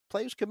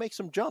players can make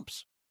some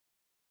jumps.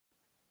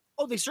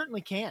 Oh, they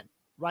certainly can,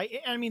 right?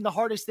 And I mean, the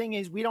hardest thing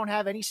is we don't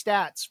have any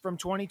stats from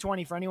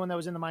 2020 for anyone that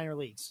was in the minor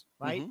leagues,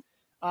 right?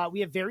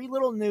 We have very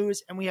little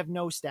news and we have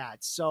no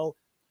stats. So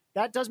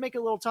that does make it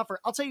a little tougher.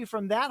 I'll tell you,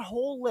 from that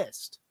whole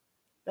list,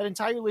 that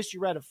entire list you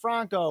read of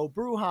Franco,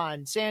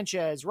 Brujan,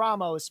 Sanchez,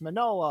 Ramos,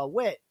 Manoah,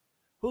 Witt,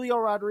 Julio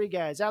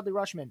Rodriguez, Adley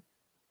Rutschman,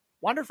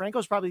 Wander Franco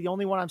is probably the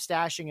only one I'm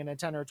stashing in a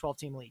 10 or 12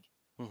 team league.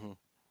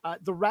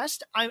 The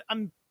rest,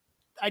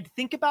 I'd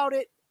think about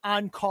it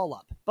on call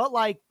up, but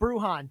like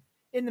Brujan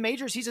in the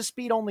majors, he's a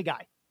speed only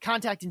guy,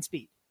 contact and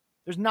speed.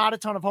 There's not a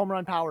ton of home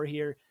run power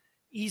here.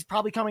 He's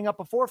probably coming up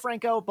before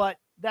Franco, but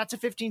that's a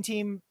 15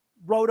 team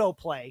roto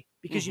play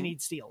because you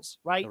need steals,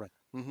 right?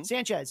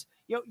 Sanchez,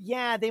 the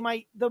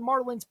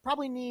Marlins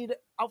probably need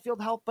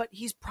outfield help, but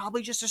he's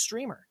probably just a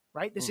streamer,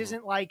 right? This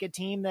isn't like a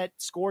team that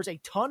scores a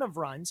ton of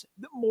runs,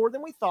 more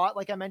than we thought,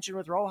 like I mentioned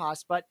with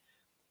Rojas, but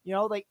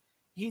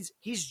he's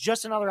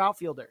just another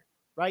outfielder,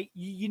 right?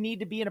 You need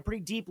to be in a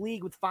pretty deep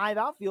league with 5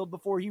 outfield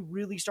before he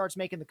really starts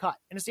making the cut.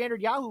 In a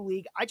standard Yahoo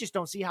league, I just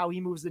don't see how he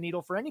moves the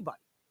needle for anybody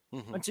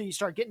until you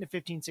start getting to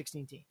 15,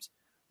 16 teams.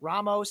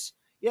 Ramos,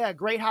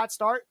 great hot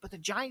start, but the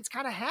Giants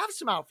kind of have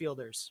some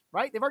outfielders,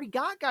 right? They've already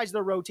got guys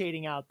they're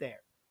rotating out there,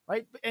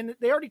 right? And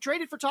they already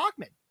traded for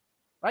Tauchman,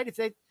 right? If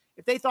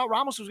they thought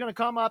Ramos was going to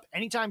come up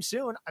anytime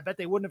soon, I bet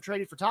they wouldn't have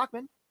traded for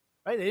Tauchman,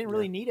 right? They didn't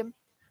really need him.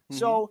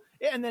 So,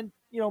 and then,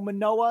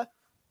 Manoah,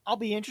 I'll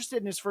be interested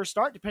in his first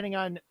start depending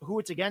on who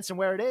it's against and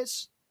where it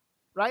is,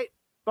 right?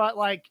 But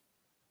like,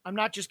 I'm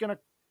not just going to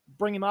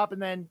bring him up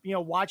and then,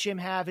 watch him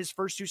have his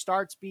first 2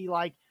 starts be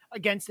like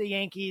against the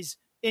Yankees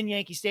in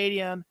Yankee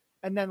Stadium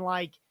and then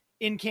like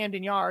in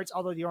Camden Yards,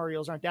 although the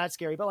Orioles aren't that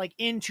scary, but like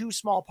in 2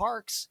 small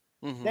parks,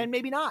 then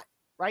maybe not,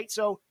 right?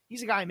 So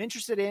he's a guy I'm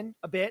interested in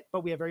a bit,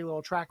 but we have very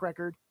little track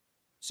record.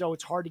 So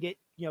it's hard to get,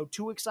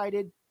 too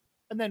excited.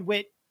 And then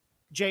Witt,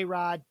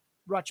 J-Rod,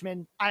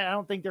 Rutschman, I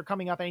don't think they're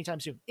coming up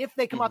anytime soon. If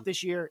they come up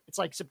this year, it's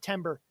like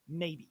September,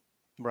 maybe.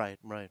 Right.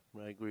 I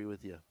agree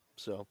with you.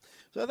 So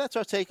that's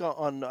our take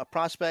on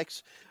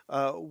prospects.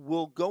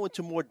 We'll go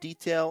into more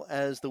detail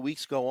as the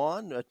weeks go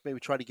on. Maybe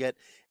try to get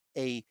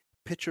a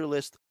pitcher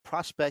list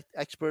prospect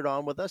expert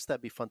on with us.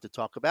 That'd be fun to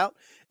talk about.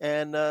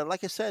 And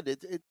like I said,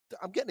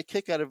 I'm getting a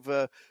kick out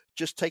of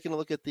just taking a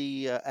look at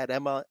the at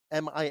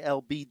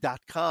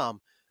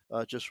MILB.com.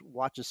 Just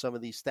watching some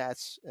of these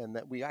stats, and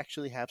that we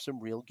actually have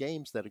some real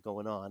games that are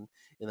going on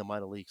in the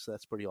minor leagues. So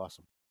that's pretty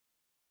awesome.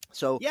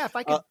 So if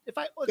I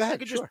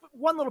could just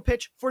one little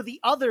pitch for the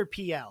other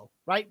PL,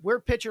 right? We're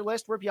pitcher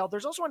list, we're PL.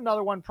 There's also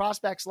another one,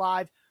 Prospects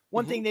Live.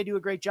 One thing they do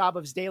a great job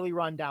of is daily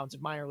rundowns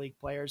of minor league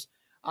players.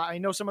 I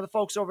know some of the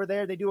folks over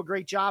there, they do a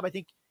great job. I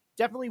think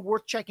definitely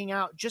worth checking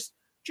out just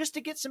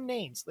to get some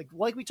names.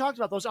 Like we talked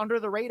about, those under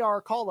the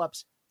radar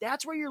call-ups,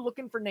 that's where you're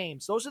looking for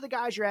names. Those are the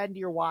guys you're adding to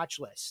your watch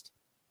list,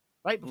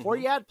 right? Before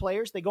you add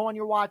players, they go on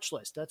your watch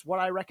list. That's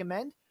what I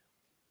recommend.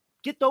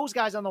 Get those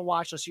guys on the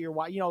watch list. So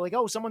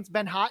you're, someone's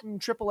been hot in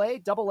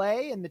AAA,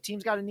 AA, and the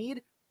team's got a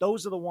need.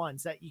 Those are the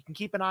ones that you can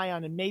keep an eye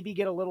on and maybe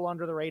get a little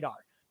under the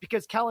radar,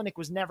 because Kelenic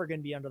was never going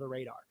to be under the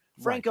radar.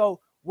 Franco,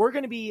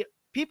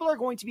 people are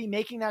going to be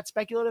making that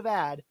speculative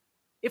ad,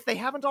 if they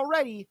haven't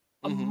already,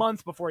 a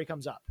month before he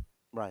comes up.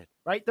 Right.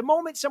 The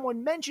moment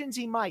someone mentions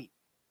he might,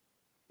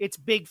 it's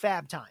big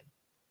fab time.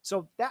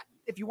 So that,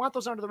 if you want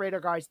those under the radar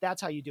guys,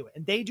 that's how you do it.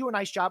 And they do a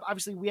nice job.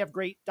 Obviously, we have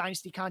great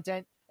Dynasty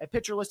content at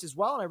Pitcher List as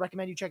well, and I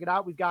recommend you check it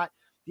out. We've got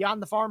the On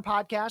the Farm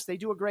podcast. They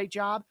do a great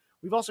job.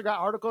 We've also got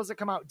articles that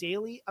come out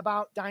daily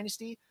about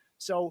Dynasty.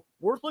 So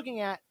worth looking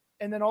at.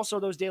 And then also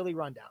those daily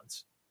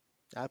rundowns.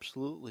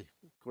 Absolutely.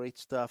 Great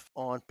stuff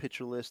on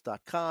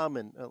pitcherlist.com,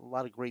 and a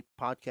lot of great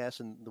podcasts,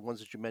 and the ones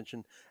that you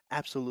mentioned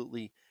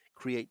absolutely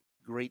create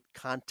great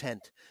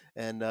content.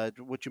 And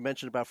what you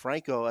mentioned about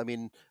Franco, I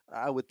mean,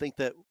 I would think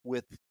that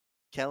with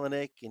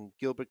Kelenic and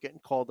Gilbert getting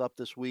called up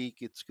this week,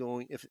 it's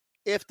going,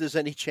 if there's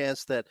any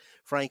chance that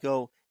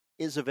Franco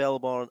is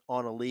available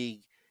on a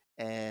league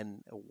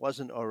and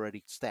wasn't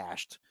already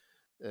stashed,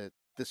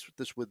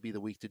 this would be the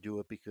week to do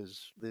it,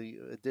 because the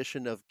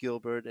addition of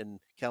Gilbert and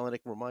Kelenic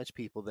reminds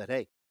people that,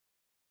 hey,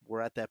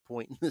 we're at that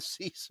point in the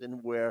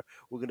season where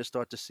we're going to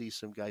start to see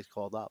some guys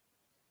called up.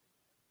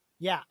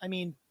 Yeah, I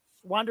mean,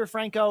 Wander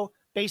Franco,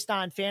 based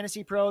on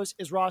Fantasy Pros,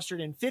 is rostered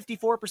in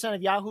 54%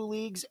 of Yahoo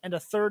leagues and a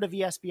third of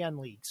ESPN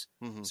leagues.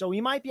 So he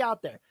might be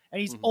out there,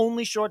 and he's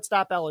only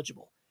shortstop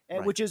eligible,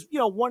 which is,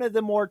 one of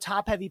the more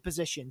top-heavy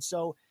positions.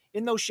 So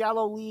in those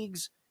shallow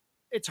leagues,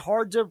 it's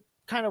hard to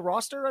kind of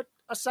roster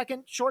a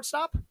second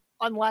shortstop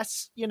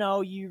unless,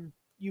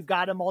 you've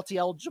got a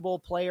multi-eligible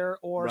player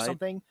or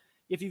something.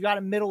 If you've got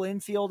a middle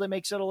infield, it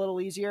makes it a little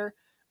easier.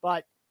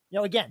 But,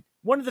 again,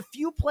 one of the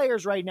few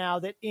players right now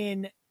that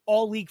in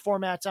all league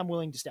formats I'm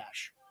willing to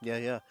stash.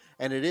 Yeah.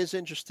 And it is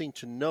interesting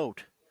to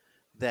note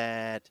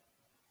that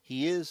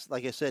he is,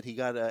 like I said, he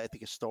got, I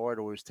think, a start,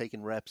 or was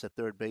taking reps at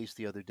third base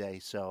the other day.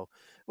 So,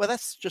 well,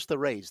 that's just the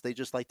Rays. They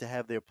just like to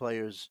have their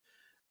players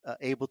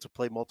able to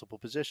play multiple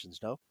positions,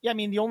 no? Yeah, I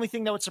mean, the only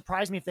thing that would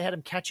surprise me if they had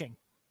him catching,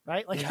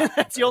 right?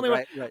 That's the only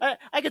way. Right.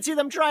 I could see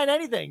them trying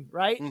anything,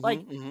 right?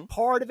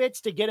 Part of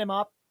it's to get him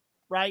up,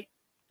 right?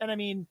 And I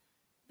mean,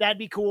 that'd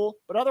be cool.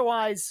 But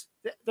otherwise,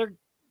 they're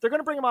going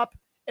to bring him up.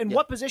 And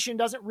what position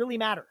doesn't really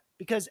matter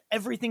because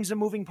everything's a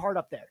moving part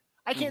up there.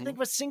 I can't think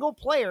of a single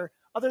player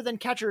other than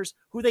catchers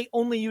who they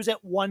only use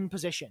at one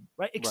position,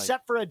 right?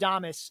 Except for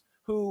Adames,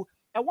 who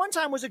at one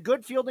time was a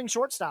good fielding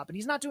shortstop, and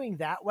he's not doing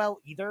that well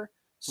either.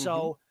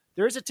 So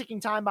there is a ticking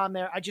time bomb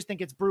there. I just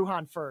think it's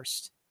Brujan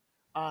first.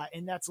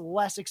 And that's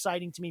less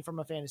exciting to me from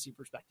a fantasy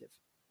perspective,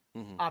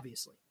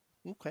 obviously.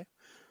 Okay.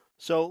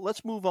 So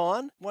let's move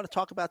on. I want to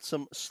talk about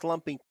some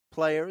slumping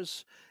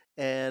players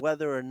and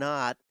whether or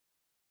not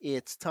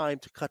it's time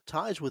to cut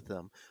ties with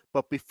them.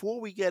 But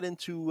before we get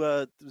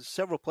into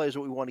several players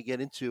that we want to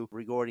get into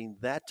regarding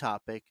that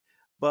topic,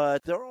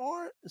 but there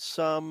are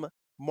some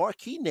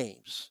marquee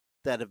names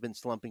that have been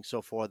slumping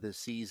so far this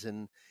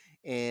season.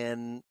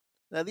 And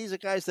now these are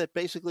guys that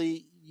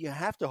basically you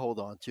have to hold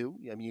on to.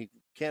 I mean, you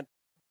can't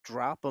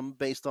drop them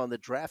based on the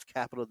draft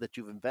capital that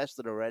you've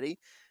invested already.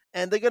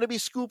 And they're going to be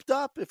scooped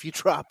up if you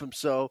drop them.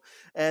 So,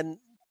 and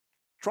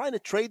trying to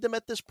trade them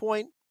at this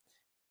point,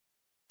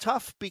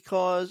 tough,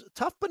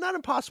 but not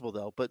impossible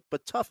though, but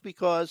tough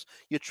because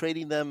you're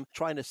trading them,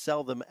 trying to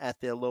sell them at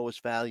their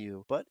lowest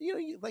value. But,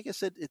 like I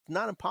said, it's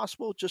not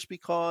impossible just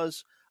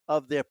because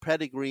of their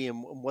pedigree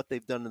and what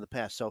they've done in the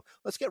past. So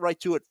let's get right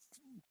to it.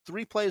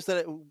 3 players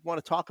that I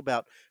want to talk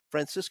about: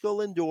 Francisco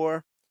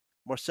Lindor,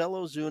 Marcell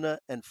Ozuna,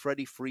 and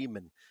Freddie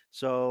Freeman.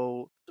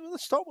 So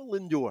let's start with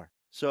Lindor.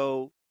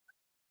 So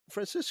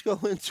Francisco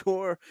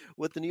Lindor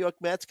with the New York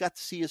Mets got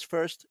to see his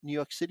first New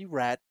York City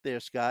rat there,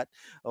 Scott,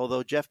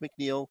 although Jeff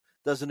McNeil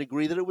doesn't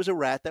agree that it was a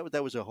rat.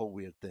 That was a whole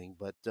weird thing.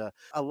 But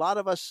a lot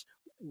of us,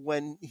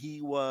 when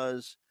he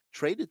was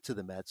traded to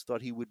the Mets,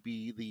 thought he would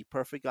be the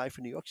perfect guy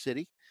for New York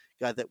City,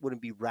 guy that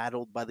wouldn't be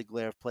rattled by the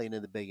glare of playing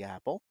in the Big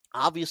Apple.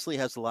 Obviously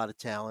has a lot of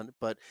talent,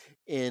 but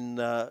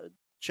in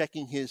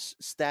checking his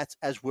stats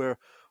as we're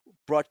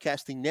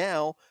broadcasting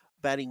now,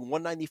 batting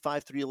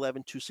 195,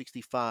 311,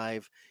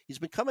 265. He's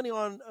been coming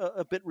on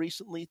a bit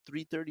recently,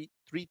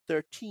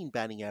 313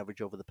 batting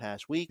average over the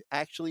past week.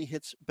 Actually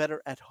hits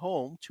better at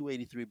home,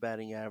 283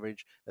 batting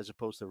average, as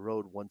opposed to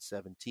road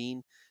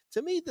 117.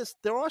 To me,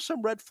 there are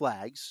some red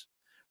flags,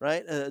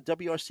 right? A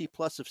WRC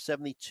plus of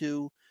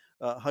 72,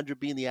 100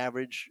 being the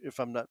average, if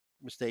I'm not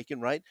mistaken,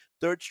 right?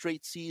 3rd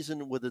straight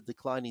season with a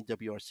declining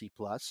WRC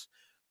plus.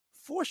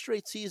 4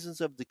 straight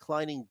seasons of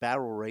declining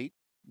barrel rate,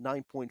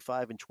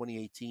 9.5 in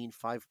 2018,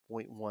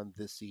 5.1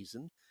 this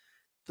season.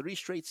 3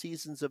 straight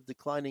seasons of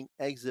declining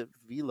exit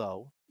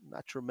velo,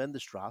 not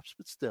tremendous drops,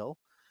 but still.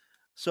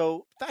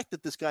 So the fact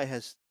that this guy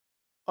has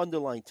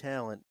underlying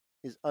talent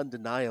is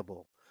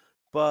undeniable.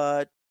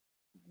 But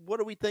what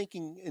are we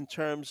thinking in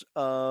terms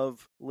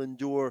of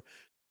Lindor?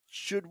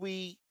 Should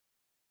we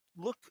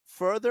look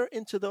further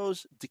into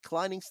those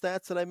declining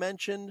stats that I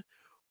mentioned,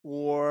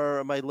 or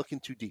am I looking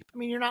too deep? I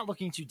mean, you're not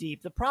looking too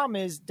deep. The problem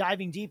is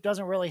diving deep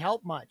doesn't really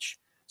help much.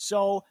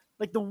 So,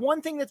 like, the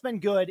one thing that's been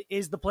good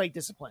is the plate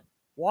discipline.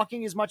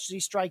 Walking as much as he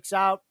strikes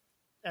out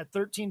at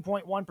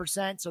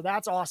 13.1%. So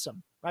that's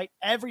awesome, right?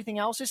 Everything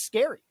else is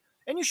scary.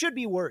 And you should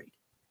be worried,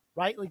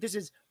 right? Like, this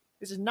is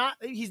not,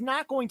 he's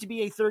not going to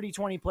be a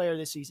 30-20 player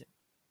this season.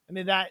 I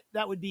mean, that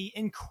would be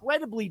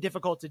incredibly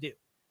difficult to do.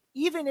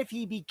 Even if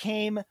he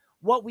became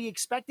what we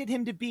expected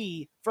him to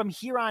be from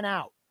here on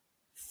out,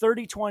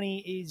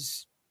 30-20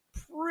 is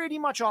pretty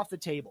much off the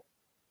table,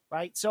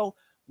 right? So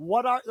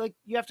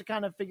you have to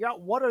kind of figure out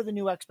what are the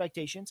new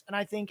expectations. And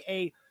I think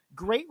a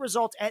great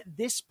result at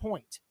this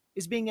point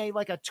is being a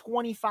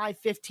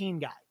 25-15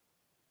 guy,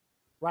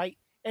 right?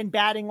 And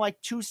batting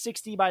like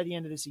 260 by the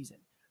end of the season.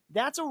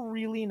 That's a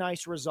really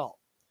nice result.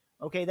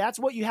 Okay. That's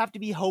what you have to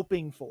be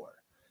hoping for.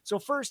 So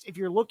first, if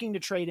you're looking to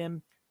trade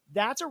him,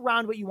 that's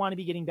around what you want to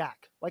be getting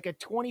back, like a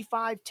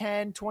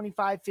 25-10,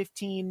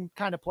 25-15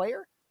 kind of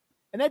player.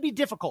 And that'd be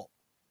difficult,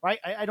 right?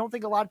 I don't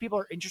think a lot of people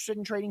are interested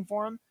in trading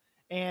for him.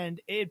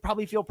 And it'd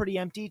probably feel pretty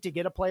empty to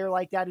get a player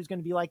like that who's going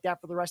to be like that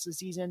for the rest of the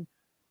season.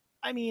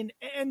 I mean,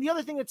 and the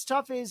other thing that's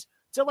tough is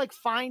to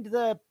find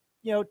the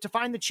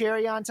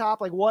cherry on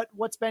top, like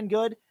what's been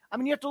good. I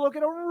mean, you have to look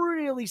at a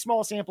really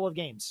small sample of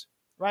games,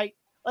 right?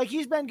 Like,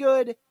 he's been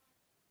good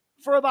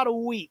for about a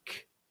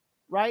week,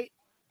 right?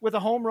 With a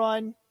home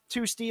run,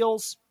 2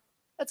 steals.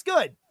 That's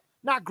good.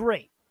 Not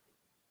great.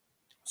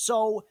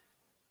 So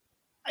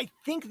I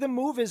think the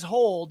move is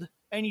hold,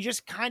 and you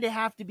just kind of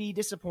have to be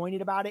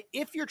disappointed about it.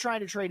 If you're trying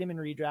to trade him in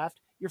redraft,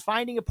 you're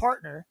finding a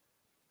partner.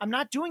 I'm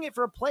not doing it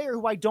for a player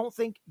who I don't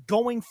think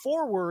going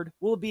forward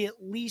will be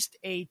at least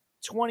a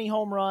 20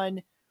 home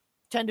run,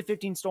 10 to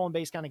 15 stolen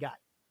base kind of guy.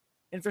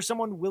 And for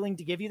someone willing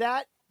to give you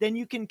that, then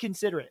you can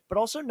consider it. But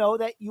also know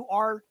that you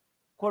are,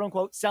 quote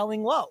unquote,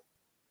 selling low,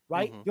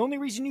 right? Mm-hmm. The only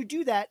reason you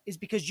do that is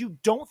because you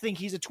don't think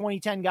he's a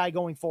 2010 guy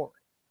going forward.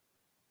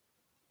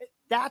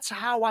 That's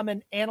how I'm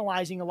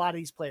analyzing a lot of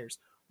these players.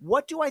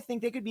 What do I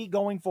think they could be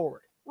going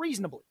forward?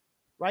 Reasonably,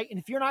 right? And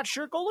if you're not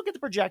sure, go look at the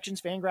projections.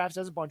 Fangraphs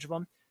has a bunch of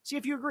them. See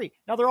if you agree.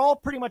 Now, they're all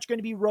pretty much going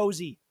to be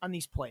rosy on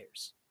these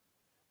players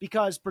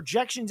because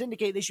projections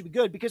indicate they should be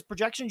good because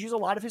projections use a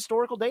lot of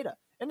historical data.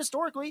 And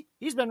historically,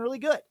 he's been really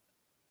good.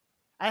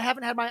 I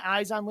haven't had my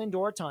eyes on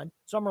Lindor a ton,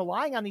 so I'm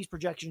relying on these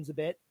projections a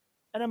bit,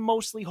 and I'm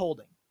mostly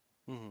holding.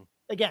 Mm-hmm.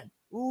 Again,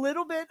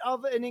 little bit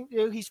of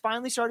he's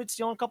finally started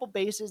stealing a couple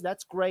bases.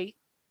 That's great.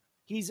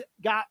 He's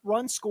got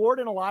runs scored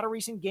in a lot of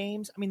recent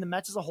games. I mean, the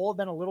Mets as a whole have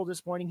been a little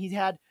disappointing. He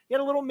had a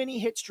little mini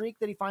hit streak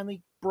that he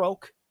finally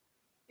broke.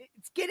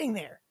 It's getting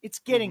there. It's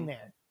getting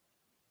there.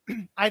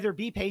 Either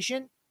be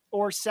patient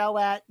or sell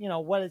at,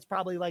 what it's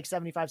probably like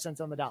 75 cents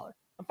on the dollar.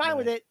 I'm fine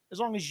with it as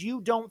long as you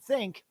don't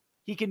think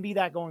he can be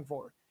that going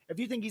forward. If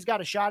you think he's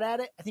got a shot at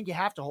it, I think you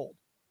have to hold.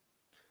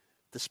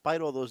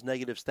 Despite all those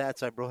negative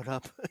stats I brought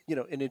up,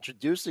 in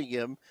introducing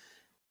him,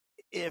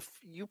 if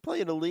you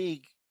play in a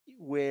league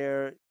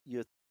where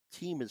your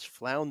team is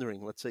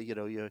floundering, let's say,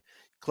 you're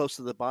close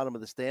to the bottom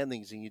of the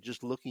standings and you're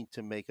just looking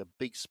to make a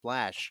big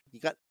splash, you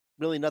got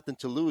really nothing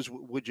to lose.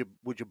 Would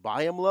you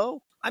buy him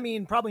low? I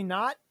mean, probably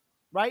not,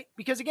 right?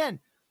 Because again,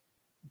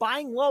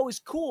 buying low is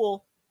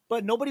cool,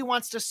 but nobody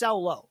wants to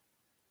sell low.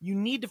 You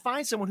need to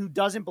find someone who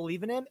doesn't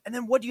believe in him. And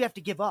then what do you have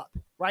to give up,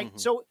 right? Mm-hmm.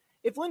 So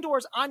if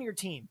Lindor's on your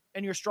team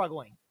and you're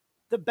struggling,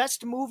 the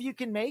best move you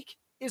can make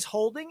is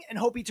holding and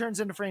hope he turns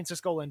into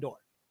Francisco Lindor,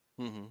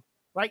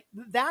 right?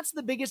 That's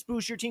the biggest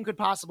boost your team could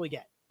possibly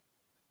get.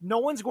 No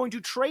one's going to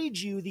trade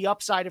you the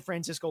upside of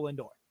Francisco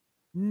Lindor.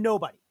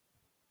 Nobody.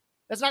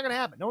 That's not going to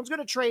happen. No one's going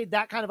to trade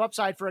that kind of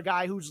upside for a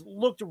guy who's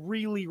looked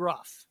really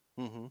rough,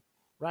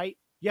 right?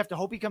 You have to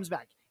hope he comes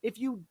back. If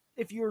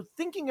you're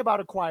thinking about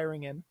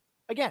acquiring him,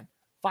 again,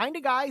 find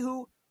a guy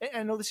who, and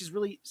I know this is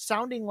really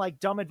sounding like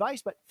dumb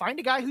advice, but find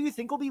a guy who you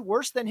think will be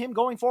worse than him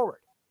going forward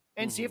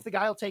and see if the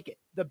guy will take it.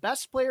 The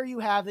best player you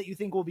have that you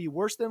think will be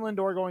worse than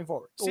Lindor going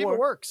forward. See if it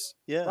works.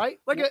 Yeah. Right?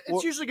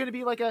 It's usually going to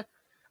be like a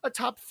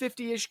top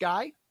 50-ish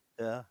guy.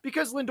 Yeah.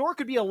 Because Lindor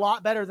could be a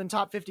lot better than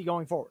top 50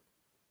 going forward.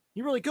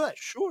 He really could.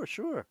 Sure.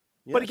 Yes.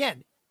 But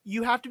again,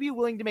 you have to be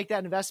willing to make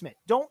that investment.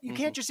 You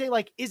can't just say,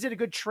 is it a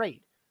good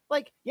trade?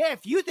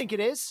 If you think it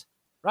is,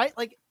 right?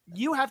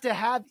 You have to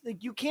have,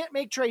 you can't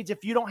make trades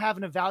if you don't have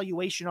an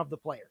evaluation of the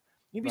player.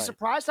 You'd be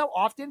surprised how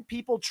often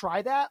people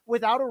try that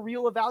without a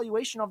real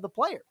evaluation of the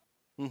player,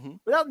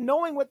 without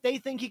knowing what they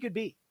think he could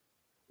be.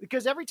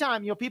 Because every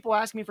time, people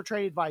ask me for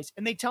trade advice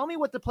and they tell me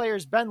what the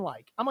player's been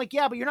like. I'm like,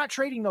 yeah, but you're not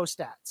trading those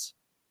stats.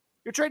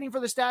 You're trading for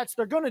the stats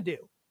they're going to do,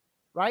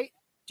 right?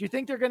 Do you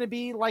think they're going to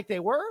be like they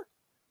were?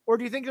 Or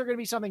do you think they're going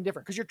to be something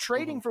different? Because you're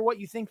trading for what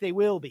you think they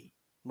will be.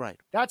 Right.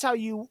 That's how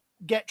you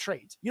get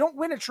trades. You don't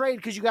win a trade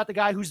because you got the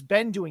guy who's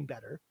been doing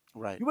better.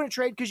 Right. You win a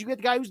trade because you get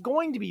the guy who's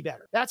going to be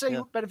better. That's how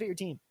you benefit your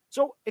team.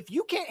 So if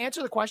you can't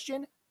answer the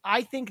question,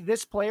 I think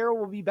this player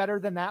will be better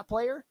than that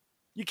player,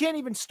 you can't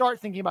even start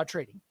thinking about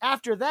trading.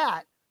 After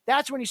that,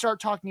 that's when you start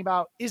talking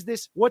about,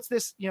 what's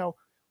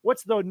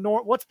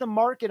the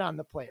market on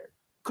the player?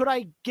 Could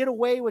I get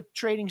away with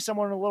trading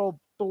someone a little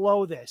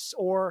below this?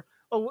 Or,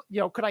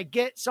 could I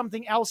get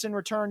something else in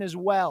return as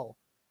well?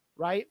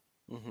 Right?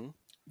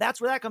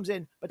 That's where that comes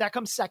in, but that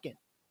comes second.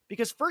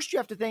 Because first you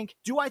have to think,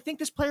 do I think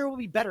this player will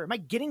be better? Am I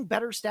getting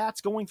better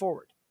stats going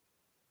forward?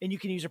 And you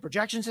can use a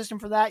projection system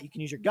for that. You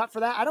can use your gut for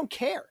that. I don't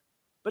care.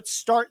 But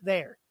start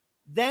there.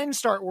 Then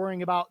start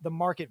worrying about the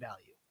market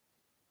value.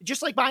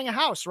 Just like buying a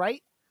house,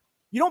 right?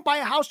 You don't buy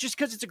a house just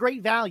because it's a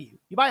great value.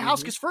 You buy a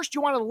house because first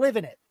you want to live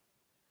in it.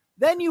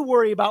 Then you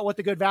worry about what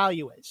the good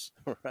value is.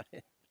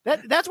 Right.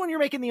 That's when you're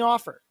making the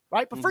offer,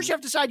 right? But first you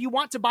have to decide you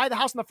want to buy the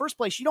house in the first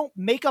place. You don't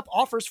make up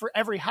offers for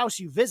every house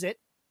you visit,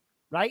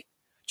 right?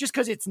 Just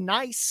because it's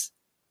nice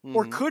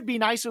or could be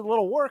nice with a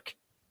little work.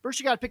 First,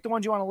 you got to pick the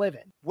ones you want to live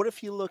in. What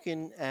if you're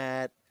looking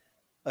at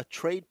a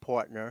trade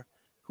partner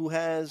who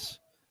has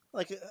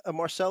like a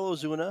Marcell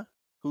Ozuna,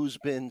 who's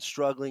been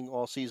struggling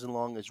all season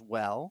long as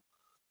well?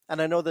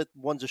 And I know that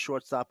one's a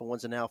shortstop and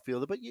one's an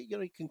outfielder, but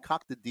you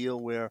concoct a deal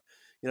where,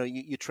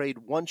 you trade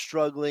one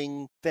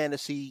struggling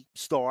fantasy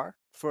star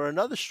for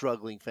another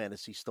struggling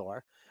fantasy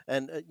star.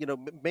 And,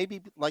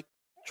 maybe like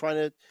trying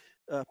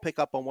to pick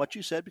up on what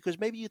you said, because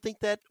maybe you think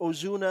that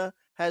Ozuna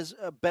has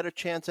a better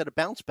chance at a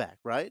bounce back,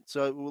 right?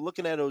 So we're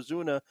looking at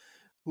Ozuna,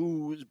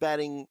 who's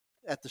batting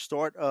at the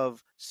start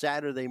of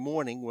Saturday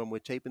morning when we're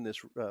taping this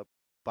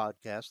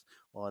podcast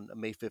on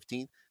May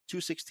 15th,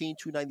 216,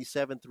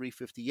 297,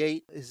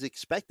 358. His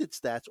expected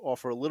stats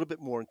offer a little bit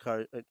more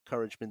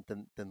encouragement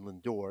than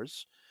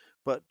Lindor's.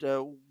 But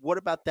what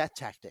about that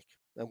tactic?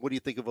 And what do you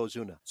think of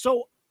Ozuna?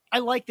 So I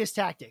like this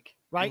tactic,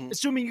 right?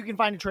 Assuming you can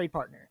find a trade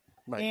partner.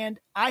 Right. And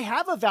I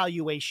have a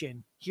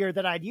valuation here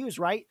that I'd use,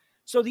 right?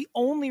 So the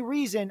only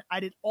reason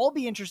I'd at all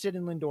be interested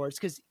in Lindor is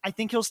because I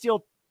think he'll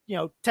steal,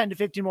 10 to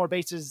 15 more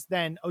bases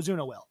than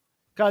Ozuna will.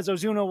 Because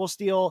Ozuna will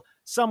steal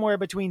somewhere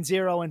between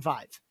 0 and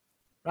 5,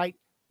 right?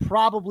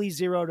 Probably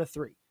 0 to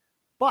 3.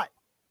 But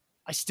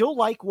I still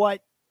like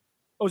what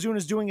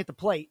Ozuna's doing at the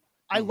plate.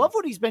 I love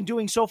what he's been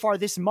doing so far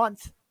this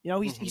month.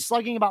 He's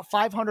slugging about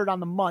 500 on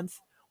the month,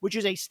 which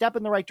is a step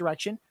in the right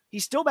direction.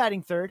 He's still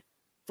batting third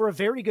for a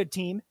very good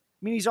team.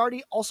 I mean, he's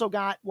already also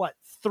got,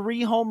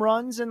 3 home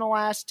runs in the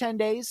last 10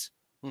 days?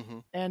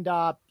 And,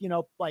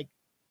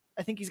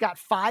 I think he's got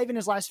 5 in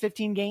his last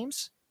 15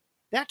 games.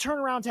 That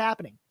turnaround's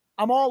happening.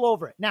 I'm all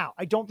over it. Now,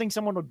 I don't think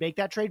someone would make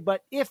that trade,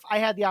 but if I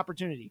had the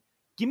opportunity,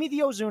 give me the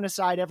Ozuna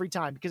side every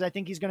time because I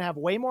think he's going to have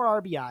way more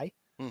RBI.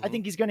 I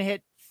think he's going to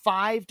hit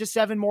 5 to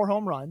 7 more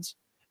home runs.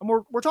 And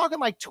we're talking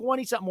like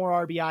 20-something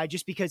more RBI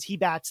just because he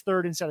bats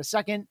third instead of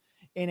second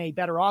in a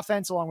better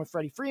offense along with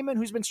Freddie Freeman,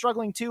 who's been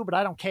struggling too, but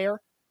I don't care,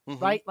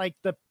 right? Like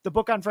the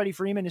book on Freddie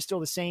Freeman is still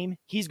the same.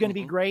 He's going to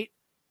be great.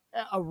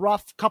 A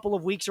rough couple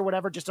of weeks or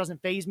whatever just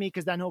doesn't faze me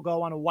because then he'll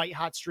go on a white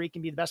hot streak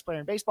and be the best player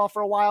in baseball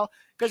for a while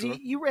because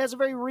he has a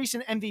very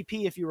recent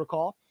MVP, if you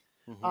recall.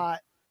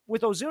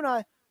 With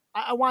Ozuna,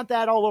 I want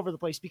that all over the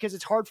place because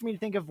it's hard for me to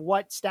think of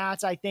what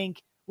stats I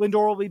think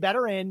Lindor will be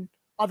better in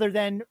other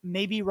than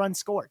maybe runs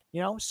scored,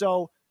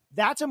 So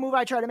that's a move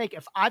I try to make.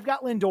 If I've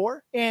got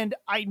Lindor and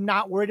I'm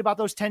not worried about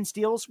those 10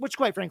 steals, which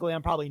quite frankly,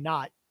 I'm probably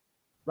not,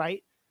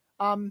 right?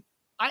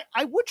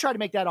 I would try to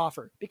make that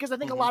offer because I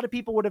think a lot of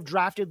people would have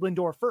drafted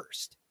Lindor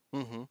first.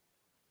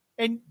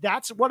 And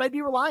that's what I'd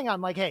be relying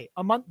on. Like, hey,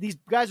 these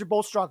guys are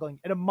both struggling.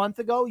 And a month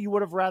ago, you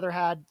would have rather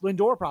had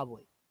Lindor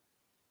probably.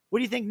 What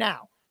do you think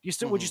now?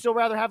 Would you still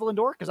rather have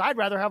Lindor? Because I'd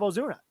rather have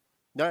Ozuna.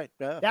 All right.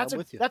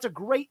 That's a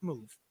great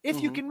move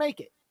if you can make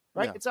it,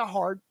 right? Yeah. It's a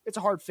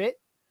hard fit.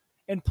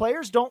 And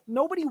players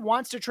nobody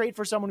wants to trade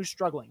for someone who's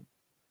struggling.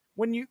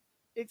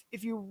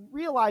 If you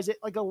realize it,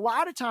 like a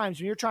lot of times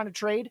when you're trying to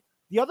trade,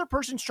 the other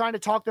person's trying to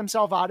talk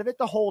themselves out of it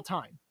the whole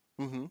time.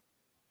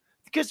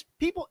 Because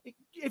people,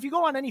 if you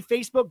go on any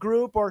Facebook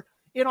group or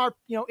in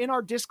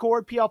our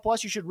Discord, PL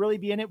Plus, you should really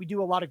be in it. We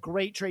do a lot of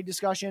great trade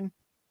discussion.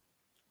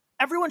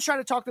 Everyone's trying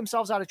to talk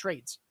themselves out of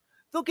trades.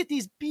 They'll get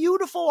these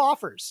beautiful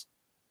offers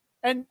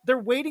and they're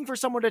waiting for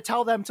someone to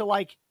tell them to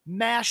like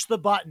mash the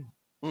button,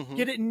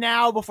 get it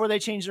now before they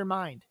change their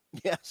mind.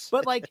 Yes.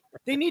 But like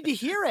they need to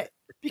hear it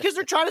because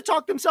they're trying to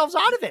talk themselves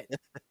out of it.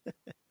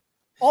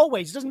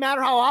 Always. It doesn't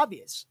matter how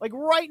obvious. Like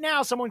right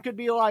now, someone could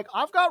be like,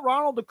 I've got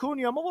Ronald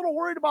Acuna. I'm a little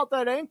worried about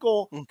that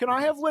ankle. Can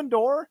I have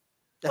Lindor?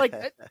 Like,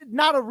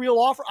 not a real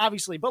offer,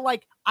 obviously, but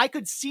like I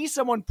could see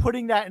someone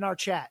putting that in our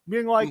chat,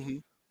 being like,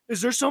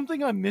 is there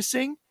something I'm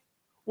missing?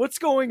 What's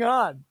going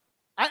on?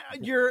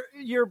 Your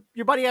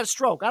buddy had a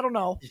stroke. I don't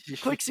know.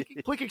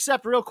 Click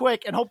accept real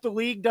quick and hope the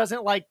league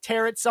doesn't like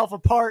tear itself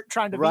apart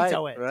trying to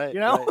veto it. Right.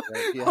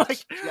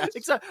 Yes,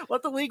 yes.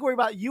 Let the league worry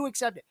about it. You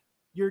accept it.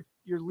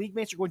 Your league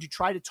mates are going to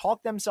try to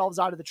talk themselves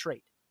out of the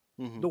trade.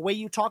 The way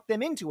you talk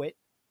them into it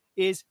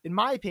is, in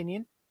my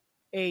opinion,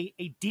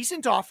 a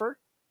decent offer,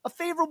 a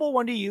favorable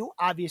one to you,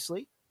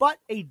 obviously, but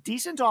a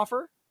decent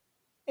offer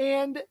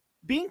and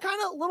being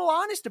kind of a little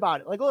honest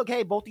about it. Like, look,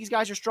 hey, both these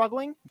guys are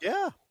struggling.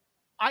 Yeah.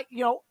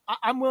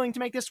 I'm willing to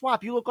make this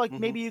swap. You look like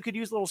maybe you could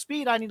use a little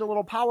speed. I need a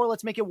little power.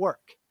 Let's make it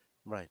work.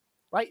 Right.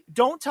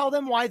 Don't tell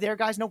them why their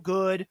guy's no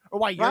good or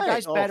why your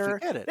guy's better.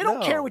 They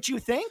don't care what you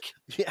think.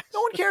 Yes.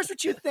 No one cares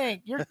what you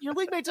think. Your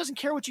league mate doesn't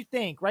care what you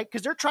think, right?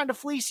 Because they're trying to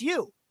fleece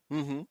you.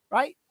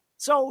 Right.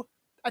 So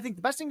I think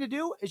the best thing to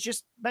do is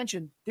just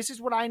mention, this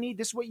is what I need.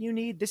 This is what you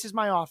need. This is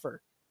my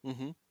offer.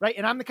 Right.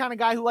 And I'm the kind of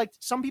guy who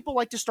some people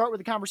like to start with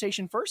the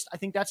conversation first. I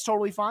think that's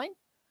totally fine.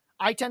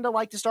 I tend to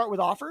like to start with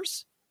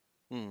offers,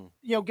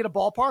 get a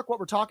ballpark, what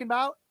we're talking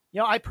about.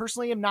 I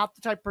personally am not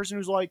the type of person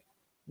who's like,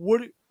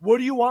 what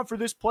do you want for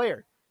this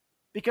player?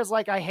 Because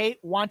I hate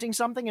wanting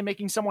something and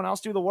making someone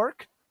else do the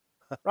work,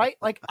 right?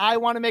 Like I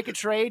want to make a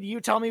trade. You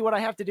tell me what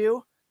I have to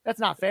do. That's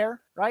not fair.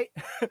 Right.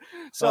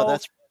 So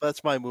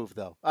that's my move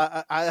though.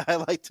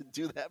 I like to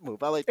do that move.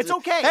 It's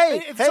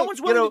okay. If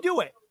someone's willing to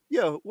do it.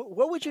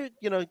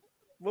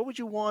 What would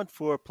you want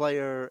for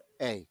player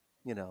A,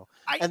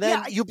 and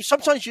then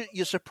sometimes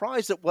you're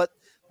surprised at what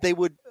they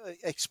would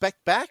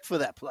expect back for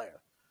that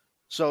player.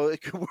 So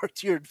it could work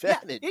to your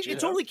advantage. Yeah,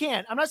 it totally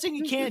can. I'm not saying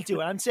you can't do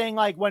it. I'm saying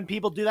when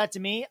people do that to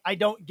me, I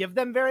don't give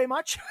them very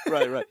much.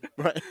 Right.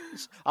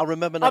 I'll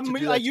remember not to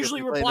do that. I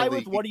usually reply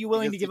with, what are you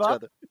willing to give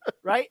up?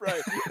 Right?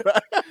 Right.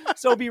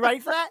 So be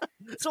ready for that.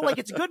 So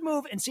it's a good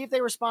move and see if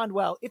they respond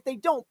well. If they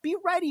don't, be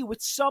ready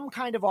with some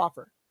kind of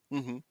offer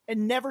and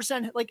never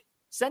send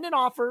an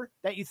offer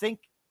that you think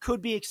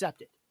could be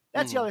accepted.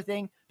 That's the other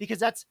thing, because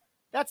that's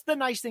the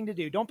nice thing to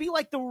do. Don't be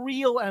like the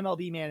real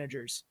MLB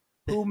managers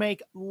who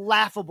make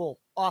laughable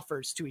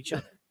offers to each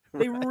other.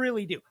 They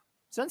really do.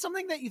 Send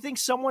something that you think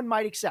someone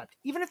might accept,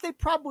 even if they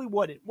probably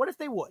wouldn't. What if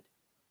they would?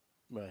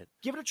 Right.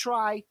 Give it a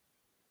try.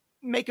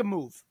 Make a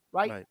move,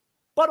 right?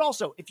 But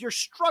also, if you're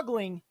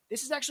struggling,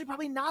 this is actually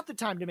probably not the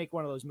time to make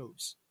one of those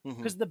moves.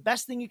 Because the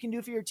best thing you can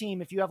do for your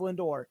team if you have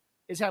Lindor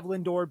is have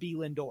Lindor be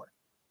Lindor.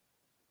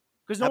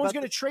 Because no one's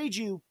going to trade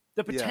you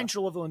the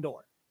potential of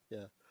Lindor.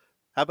 Yeah.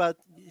 How about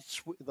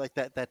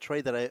that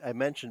trade that I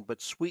mentioned,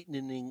 but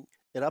sweetening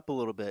it up a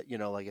little bit,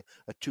 like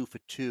a 2 for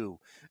 2.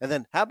 And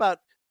then how about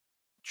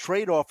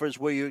trade offers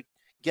where you're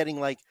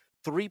getting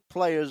 3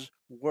 players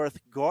worth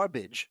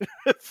garbage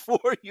for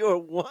your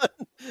one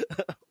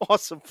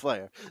awesome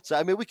player. So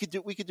I mean, we could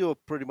do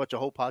pretty much a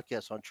whole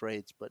podcast on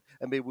trades,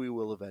 and maybe we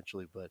will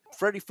eventually. But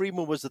Freddie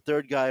Freeman was the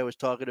third guy I was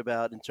talking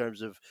about in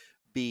terms of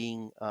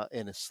being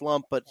in a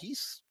slump, but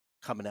he's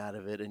coming out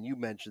of it, and you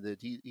mentioned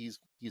it. He's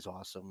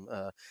awesome.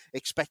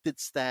 Expected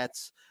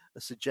stats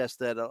suggest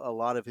that a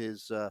lot of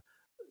his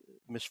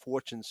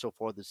misfortunes so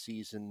far this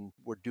season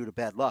were due to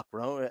bad luck.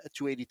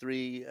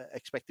 283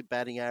 expected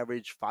batting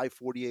average,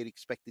 548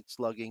 expected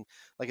slugging.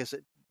 Like I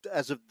said,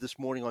 as of this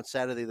morning on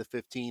Saturday the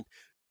 15th,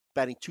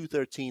 batting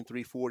 213,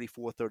 340,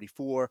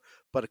 434,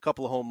 but a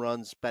couple of home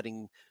runs,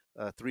 batting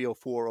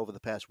 304 over the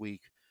past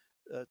week.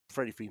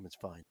 Freddie Freeman's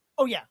fine.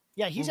 Oh, yeah.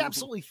 Yeah, he's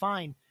absolutely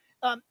fine.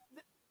 A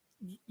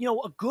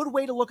good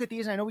way to look at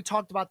these, and I know we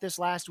talked about this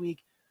last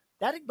week,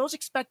 those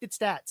expected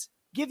stats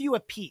give you a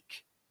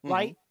peak,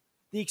 right?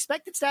 The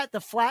expected stat, the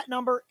flat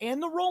number,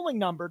 and the rolling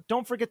number.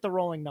 Don't forget the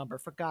rolling number,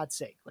 for God's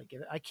sake. Like,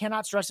 I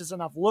cannot stress this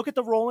enough. Look at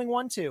the rolling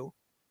one, too,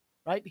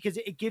 right? Because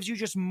it gives you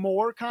just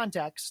more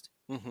context.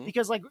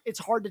 Because, like, it's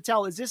hard to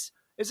tell. Is this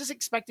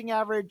expected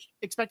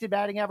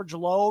batting average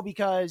low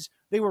because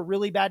they were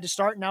really bad to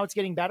start and now it's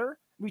getting better?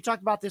 We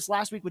talked about this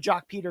last week with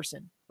Jock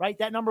Peterson, right?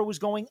 That number was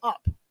going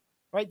up,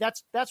 right?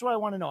 That's what I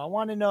want to know. I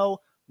want to know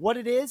what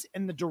it is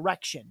and the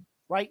direction,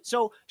 right?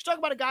 So let's talk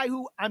about a guy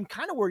who I'm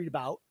kind of worried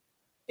about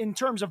in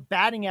terms of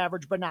batting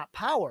average, but not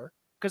power,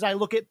 because I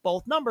look at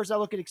both numbers. I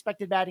look at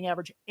expected batting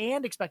average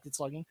and expected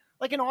slugging,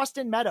 like in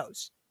Austin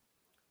Meadows.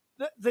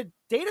 The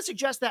data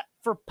suggests that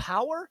for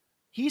power,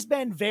 he's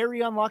been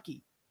very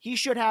unlucky. He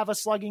should have a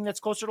slugging that's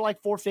closer to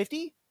like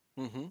 450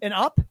 and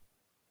up.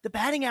 The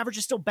batting average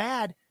is still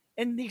bad.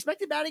 And the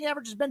expected batting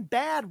average has been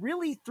bad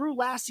really through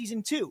last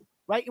season too,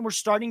 right? And we're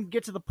starting to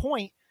get to the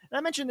point, and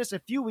I mentioned this a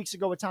few weeks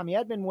ago with Tommy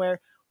Edman,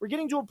 where we're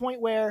getting to a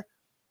point where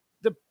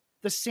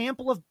the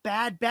sample of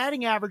bad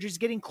batting average is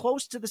getting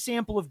close to the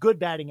sample of good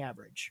batting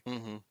average,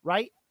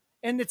 right?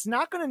 And it's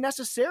not going to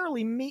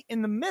necessarily meet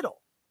in the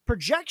middle.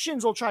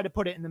 Projections will try to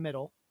put it in the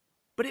middle,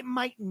 but it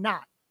might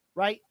not,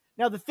 right?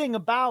 Now, the thing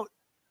about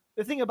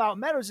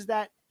Meadows is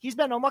that he's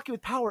been unlucky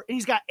with power, and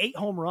he's got 8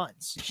 home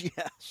runs.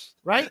 Yes.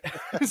 Right?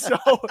 So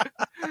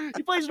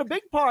he plays in a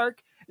big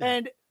park,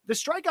 and the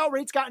strikeout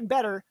rate's gotten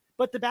better,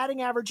 but the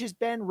batting average has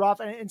been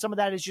rough, and some of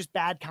that is just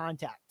bad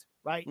contact,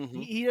 right?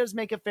 He does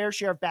make a fair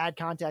share of bad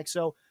contact.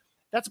 So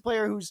that's a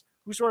player who's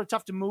sort of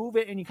tough to move,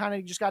 and you kind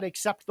of just got to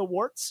accept the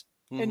warts.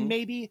 And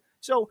maybe –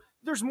 so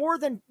there's more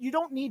than – you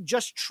don't need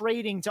just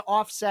trading to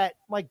offset,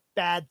 like,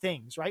 bad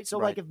things, right? So,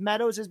 like, if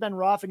Meadows has been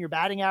rough and your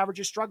batting average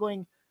is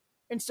struggling –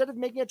 instead of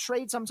making a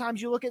trade,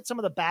 sometimes you look at some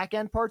of the back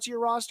end parts of your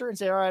roster and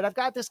say, all right, I've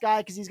got this guy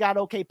because he's got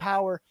okay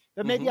power,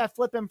 but maybe I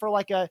flip him for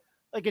like a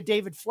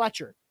David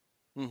Fletcher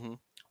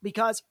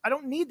because I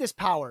don't need this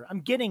power.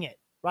 I'm getting it,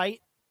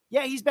 right?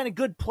 Yeah, he's been a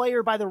good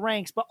player by the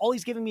ranks, but all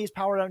he's giving me is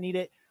power. I don't need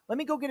it. Let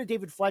me go get a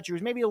David Fletcher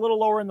who's maybe a little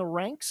lower in the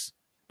ranks,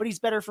 but he's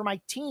better for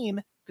my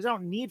team because I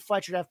don't need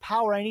Fletcher to have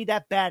power. I need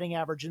that batting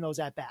average in those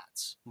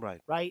at-bats.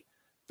 Right?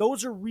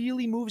 Those are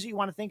really moves that you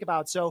want to think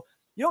about. So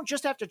you don't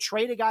just have to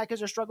trade a guy because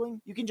they're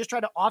struggling. You can just try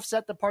to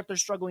offset the part they're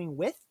struggling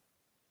with,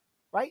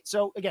 right?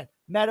 So, again,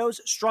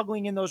 Meadows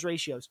struggling in those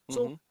ratios.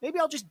 So maybe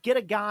I'll just get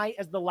a guy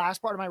as the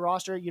last part of my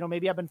roster.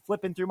 Maybe I've been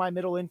flipping through my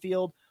middle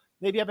infield.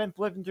 Maybe I've been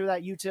flipping through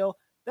that util.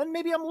 Then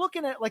maybe I'm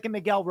looking at like a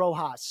Miguel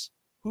Rojas,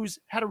 who's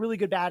had a really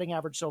good batting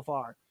average so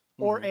far,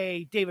 or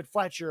a David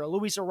Fletcher, a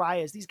Luis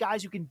Arias, these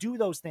guys who can do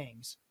those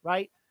things,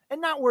 right?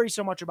 And not worry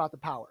so much about the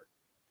power.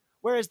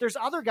 Whereas there's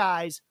other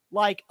guys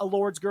like a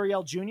Lourdes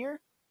Gurriel Jr.,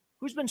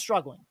 who's been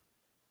struggling.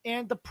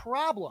 And the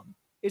problem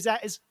is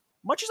that as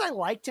much as I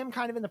liked him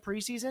kind of in the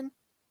preseason,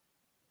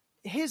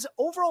 his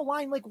overall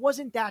line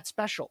wasn't that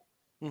special,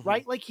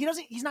 right? Like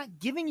he's not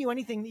giving you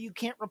anything that you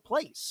can't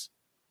replace.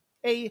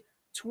 In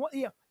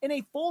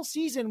a full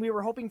season, we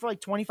were hoping for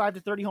like 25 to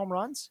 30 home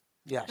runs.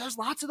 Yes. There's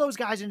lots of those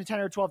guys in a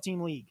 10 or 12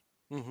 team league,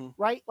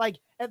 right? Like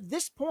at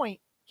this point,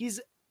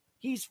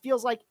 he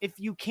feels like if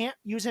you can't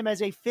use him as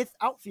a 5th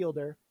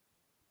outfielder,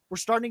 we're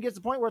starting to get to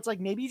the point where it's like,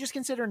 maybe you just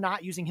consider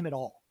not using him at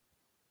all.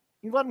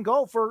 You let him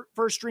go for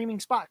a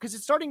streaming spot because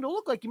it's starting to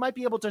look like you might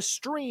be able to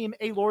stream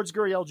a Lourdes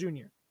Gurriel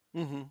Jr.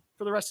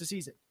 For the rest of the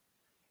season.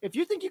 If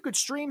you think you could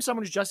stream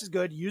someone who's just as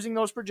good using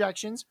those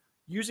projections,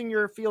 using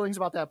your feelings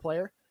about that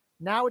player,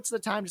 now it's the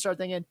time to start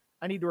thinking,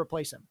 I need to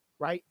replace him,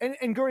 right?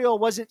 And Gurriel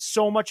wasn't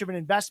so much of an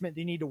investment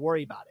that you need to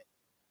worry about it.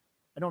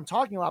 I know I'm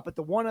talking a lot, but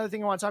the one other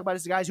thing I want to talk about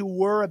is the guys who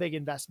were a big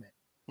investment.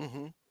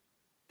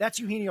 That's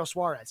Eugenio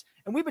Suarez.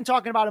 And we've been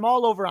talking about him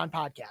all over on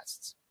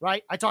podcasts,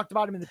 right? I talked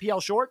about him in the PL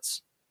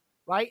Shorts,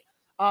 right?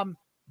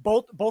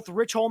 Both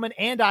Rich Holman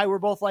and I were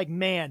both like,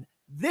 man,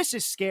 this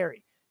is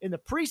scary. In the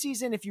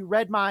preseason, if you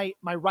read my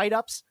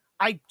write-ups,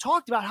 I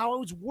talked about how I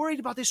was worried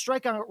about this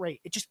strikeout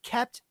rate. It just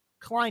kept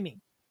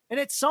climbing. And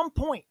at some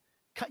point,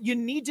 you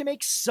need to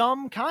make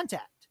some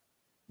contact.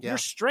 Your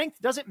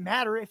strength doesn't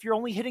matter if you're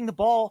only hitting the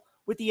ball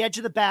with the edge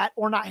of the bat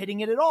or not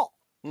hitting it at all,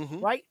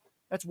 right?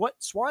 That's what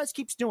Suarez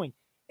keeps doing.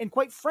 And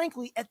quite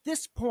frankly, at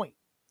this point,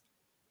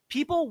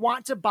 people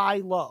want to buy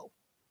low.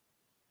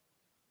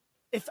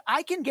 If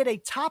I can get a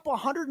top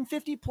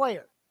 150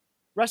 player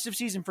rest of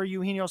season for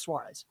Eugenio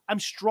Suarez, I'm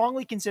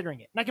strongly considering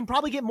it. And I can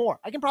probably get more.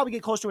 I can probably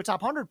get close to a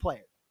top 100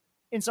 player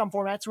in some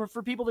formats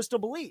for people to still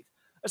believe,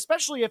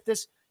 especially if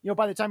this,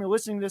 by the time you're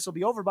listening to this will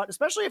be over, but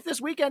especially if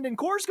this weekend in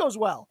Coors goes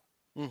well,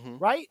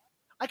 right?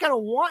 I kind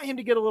of want him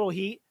to get a little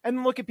heat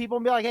and look at people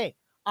and be like, hey,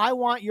 I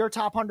want your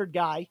top 100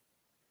 guy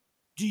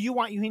do you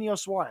want Eugenio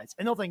Suarez?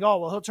 And they'll think, oh,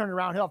 well, he'll turn it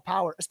around. He'll have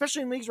power,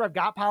 especially in leagues where I've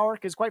got power.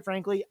 Because quite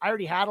frankly, I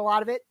already had a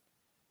lot of it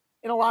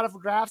in a lot of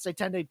drafts. I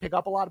tend to pick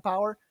up a lot of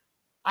power.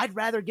 I'd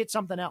rather get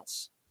something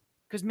else.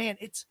 Because, man,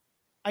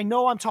 I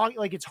know I'm talking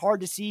like it's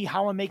hard to see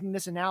how I'm making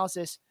this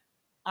analysis.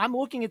 I'm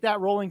looking at that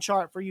rolling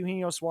chart for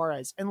Eugenio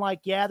Suarez. And like,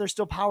 yeah, there's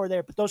still power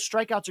there, but those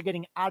strikeouts are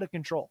getting out of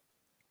control.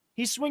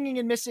 He's swinging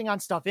and missing on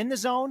stuff in the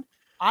zone,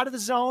 out of the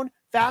zone,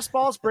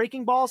 fastballs,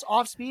 breaking balls,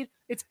 off speed.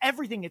 It's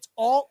everything. It's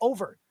all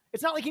over.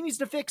 It's not like he needs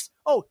to fix,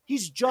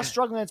 he's just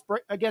struggling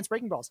against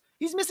breaking balls.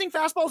 He's missing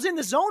fastballs in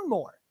the zone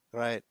more.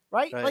 Right.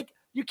 Like,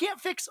 you can't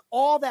fix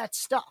all that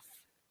stuff.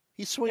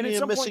 He's swinging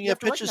and missing at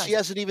pitches he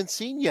hasn't even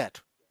seen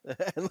yet.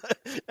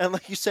 And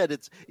like you said,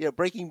 it's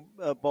breaking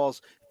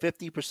balls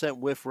 50%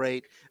 whiff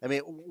rate. I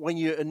mean, when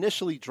you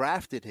initially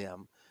drafted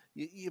him,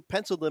 you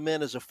penciled him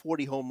in as a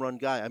 40 home run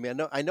guy. I mean,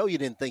 I know you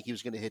didn't think he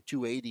was going to hit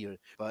 280,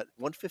 but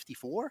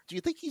 154. Do you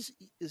think is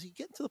he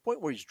getting to the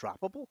point where he's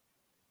droppable?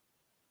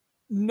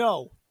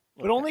 No,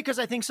 but only because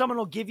I think someone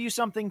will give you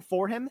something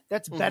for him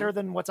that's better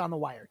than what's on the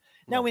wire.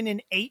 Now, in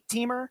an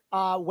 8-teamer,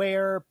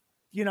 where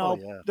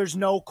there's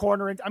no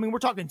corner. I mean, we're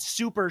talking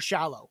super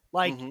shallow.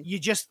 Like you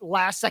just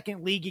last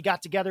second league, you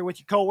got together with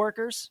your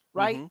coworkers,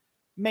 right?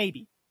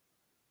 Maybe.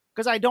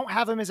 Because I don't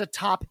have him as a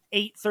top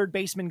 8 third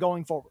baseman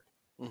going forward,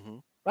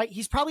 right?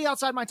 He's probably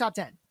outside my top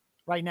 10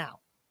 right now,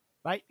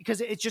 right?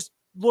 Because it just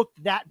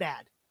looked that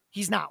bad.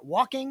 He's not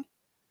walking,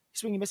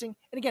 swinging, missing.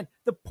 And again,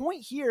 the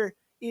point here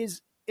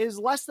is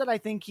less that I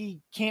think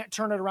he can't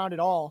turn it around at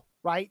all,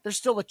 right? There's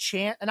still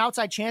an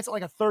outside chance at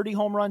like a 30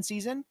 home run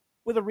season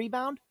with a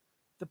rebound.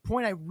 The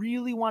point I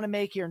really want to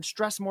make here and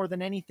stress more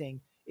than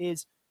anything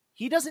is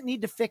he doesn't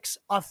need to fix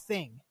a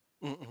thing,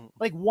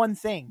 like one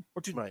thing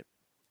or two. Right.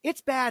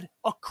 It's bad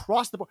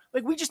across the board.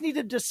 Like we just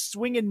needed to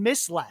swing and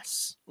miss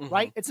less,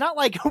 right? It's not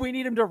like we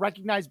need him to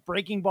recognize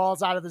breaking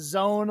balls out of the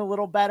zone a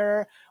little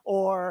better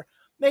or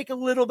make a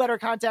little better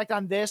contact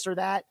on this or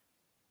that.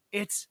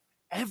 It's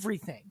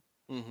everything,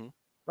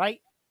 right?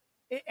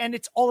 And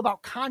it's all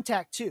about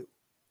contact too.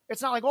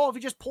 It's not like, if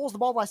he just pulls the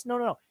ball less.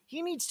 No.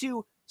 He needs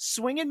to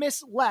swing and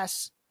miss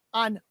less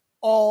on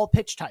all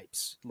pitch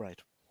types. Right.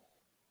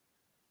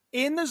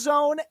 In the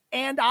zone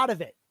and out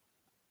of it.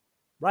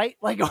 Right?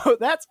 Like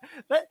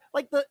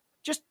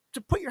just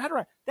to put your head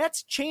around,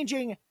 that's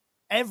changing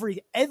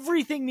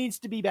everything needs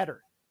to be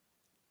better.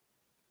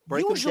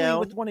 Break usually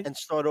them down with and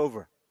start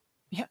over.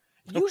 Yeah.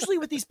 Usually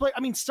with these players,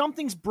 I mean,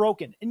 something's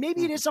broken and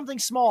maybe it is something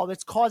small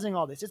that's causing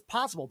all this. It's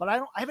possible, but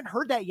I haven't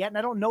heard that yet. And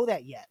I don't know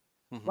that yet.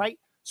 Right.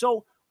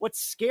 So what's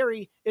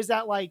scary is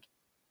that like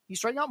he's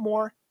striking out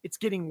more. It's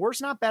getting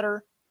worse, not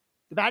better.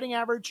 The batting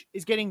average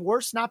is getting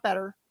worse, not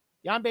better.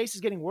 The on base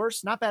is getting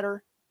worse, not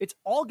better. It's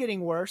all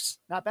getting worse,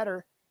 not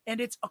better. And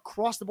it's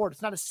across the board.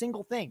 It's not a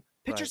single thing.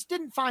 Pitchers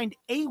didn't find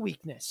a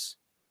weakness.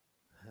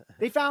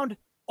 They found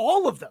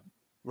all of them.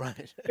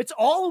 Right. It's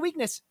all a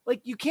weakness.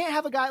 Like you can't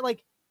have a guy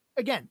like,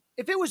 again,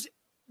 if it was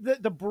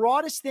the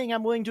broadest thing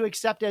I'm willing to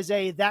accept as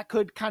that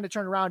could kind of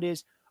turn around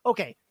is,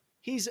 okay,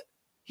 he's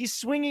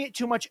swinging it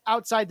too much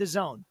outside the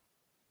zone.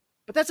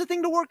 But that's a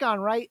thing to work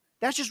on, right?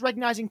 That's just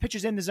recognizing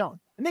pitches in the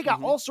zone. And they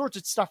got all sorts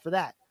of stuff for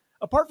that.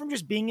 Apart from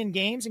just being in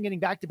games and getting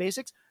back to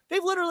basics,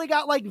 they've literally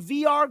got like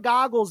VR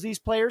goggles these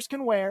players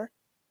can wear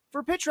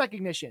for pitch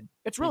recognition.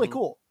 It's really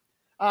cool.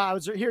 I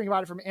was hearing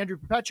about it from Andrew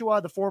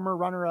Perpetua, the former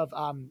runner of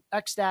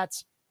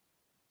X-Stats.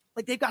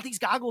 Like they've got these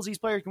goggles these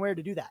players can wear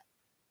to do that.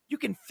 You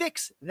can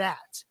fix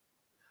that.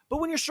 But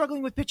when you're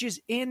struggling with pitches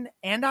in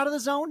and out of the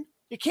zone,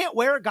 you can't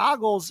wear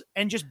goggles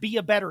and just be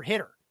a better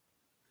hitter.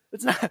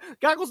 It's not,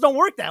 goggles don't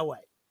work that way.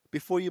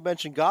 Before you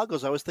mentioned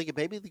goggles, I was thinking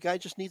maybe the guy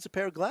just needs a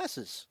pair of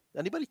glasses.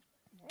 Anybody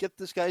get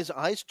this guy's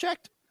eyes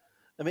checked?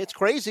 I mean, it's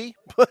crazy,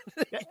 but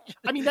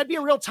I mean, that'd be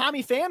a real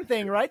Tommy Pham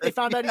thing, right? They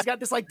found out he's got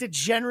this like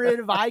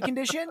degenerative eye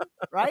condition,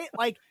 right?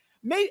 Like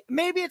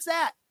maybe it's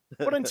that,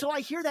 but until I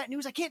hear that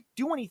news, I can't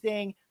do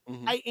anything.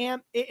 I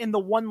am in the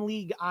one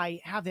league I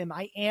have him.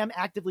 I am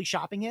actively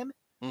shopping him.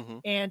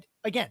 And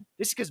again,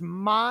 this is because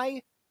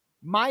my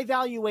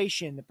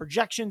valuation, the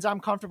projections,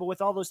 I'm comfortable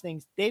with all those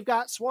things. They've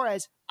got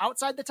Suarez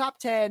outside the top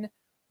 10,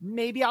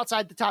 maybe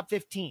outside the top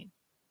 15,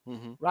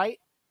 right?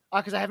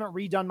 Because I haven't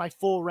redone my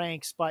full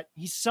ranks, but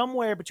he's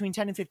somewhere between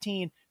 10 and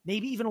 15,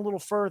 maybe even a little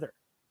further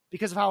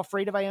because of how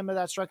afraid I am of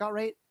that strikeout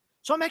rate.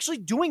 So I'm actually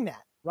doing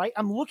that, right?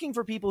 I'm looking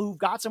for people who've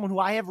got someone who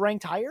I have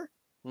ranked higher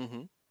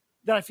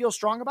that I feel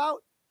strong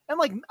about. And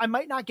like, I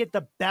might not get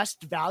the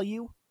best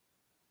value,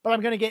 but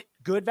I'm going to get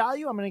good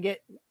value. I'm going to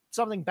get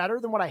something better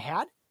than what I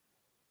had.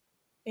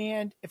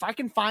 And if I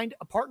can find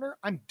a partner,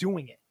 I'm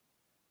doing it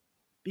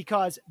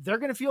because they're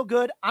going to feel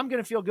good. I'm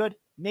going to feel good.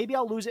 Maybe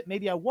I'll lose it.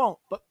 Maybe I won't,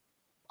 but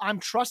I'm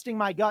trusting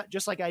my gut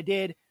just like I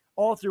did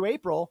all through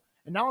April.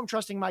 And now I'm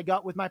trusting my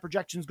gut with my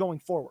projections going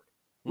forward,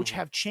 which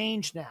have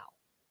changed now.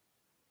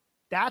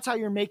 That's how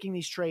you're making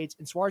these trades.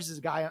 And Suarez is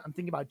a guy I'm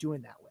thinking about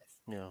doing that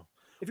with. Yeah.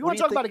 If you want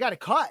to talk about a guy to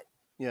cut,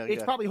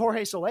 it's probably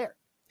Jorge Soler.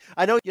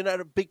 I know you're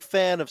not a big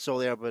fan of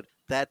Soler, but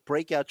that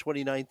breakout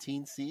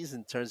 2019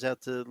 season turns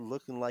out to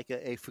looking like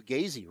a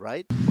fugazi,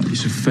 right?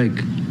 He's a fake.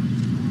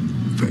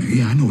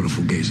 Yeah, I know what a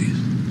fugazi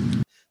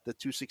is. The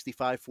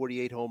 265,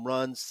 48 home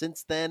runs.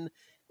 Since then,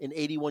 in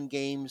 81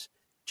 games,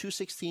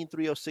 216,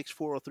 306,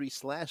 403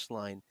 slash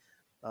line,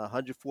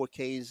 104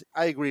 Ks.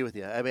 I agree with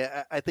you. I mean,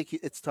 I think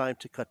it's time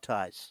to cut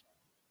ties.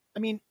 I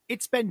mean,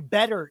 it's been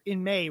better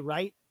in May,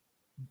 right?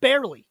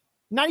 Barely.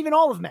 Not even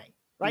all of May,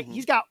 right? Mm-hmm.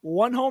 He's got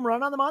 1 home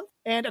run on the month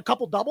and a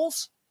couple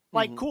doubles.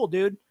 Like, cool,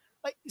 dude.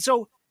 Like,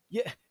 so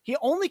yeah, he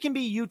only can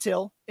be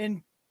util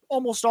in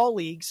almost all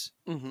leagues.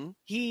 Mm-hmm.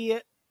 He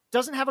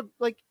doesn't have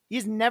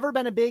he's never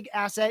been a big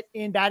asset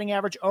in batting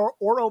average or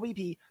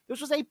OBP.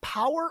 This was a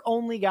power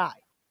only guy.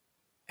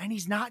 And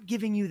he's not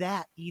giving you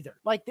that either.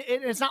 Like,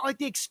 it's not like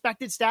the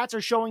expected stats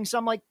are showing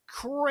some like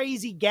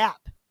crazy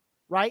gap,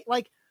 right?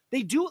 Like,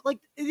 they do, like,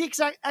 the X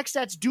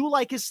stats do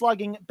like his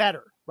slugging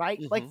better, right?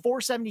 Mm-hmm. Like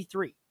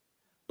 473.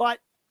 But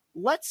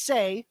let's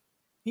say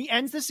he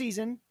ends the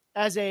season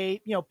as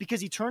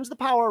because he turns the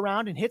power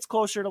around and hits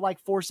closer to like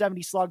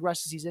 470 slug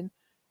rest of the season.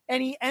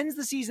 And he ends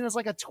the season as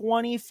like a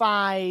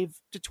 25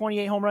 to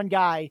 28 home run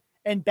guy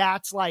and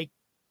bats like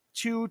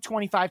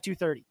 225,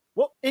 230.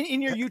 Well,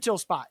 in your util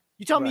spot,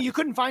 you tell me you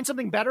couldn't find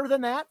something better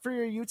than that for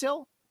your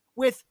util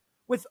with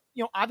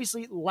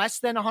obviously less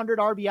than 100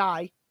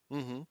 RBI,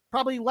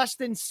 probably less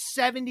than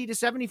 70 to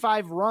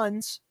 75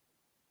 runs,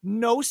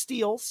 no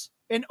steals,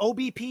 an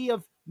OBP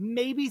of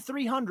maybe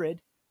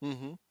 300,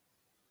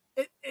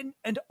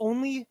 and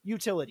only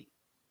utility,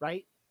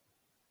 right?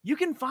 You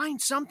can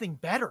find something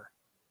better.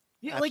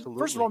 Like,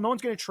 first of all, no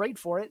one's going to trade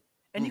for it,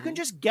 and you can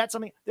just get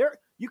something there.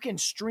 You can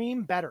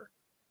stream better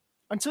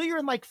until you're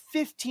in like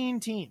 15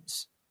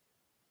 teams.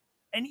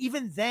 And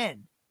even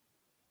then,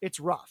 it's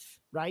rough,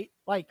 right?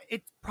 Like,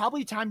 it's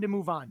probably time to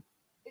move on.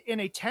 In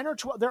a 10 or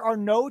 12, there are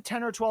no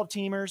 10 or 12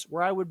 teamers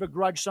where I would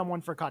begrudge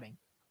someone for cutting,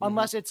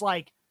 unless it's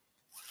like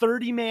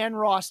 30-man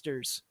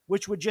rosters,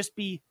 which would just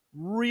be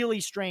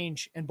really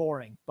strange and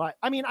boring. But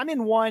I mean, I'm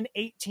in one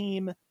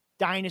 8-team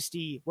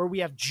dynasty where we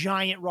have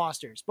giant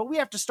rosters, but we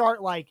have to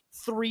start like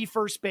 3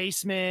 first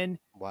basemen.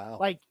 Wow.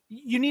 Like,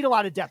 you need a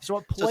lot of depth. So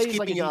it plays keeping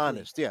like a you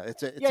honest. League. Yeah.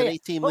 It's an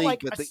 8-team league,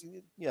 like but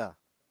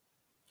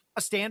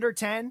a standard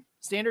 10,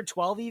 standard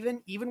 12,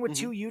 even with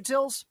 2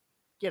 utils,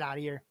 get out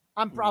of here.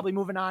 I'm probably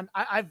moving on.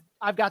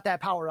 I've got that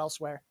power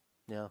elsewhere.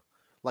 Yeah.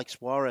 Like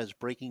Suarez,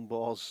 breaking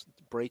balls,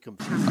 break them.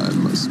 I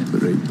must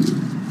break you.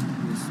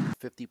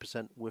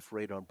 50% whiff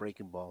rate on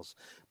breaking balls.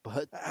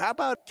 But how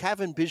about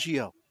Kevin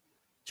Biggio?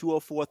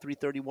 204,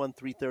 331,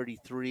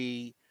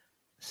 333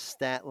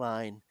 stat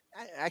line.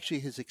 Actually,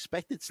 his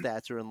expected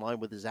stats are in line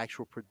with his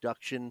actual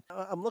production.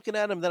 I'm looking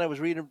at him, then I was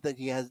reading that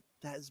he has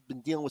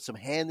been dealing with some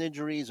hand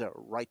injuries, a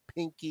right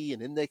pinky,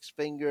 an index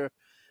finger.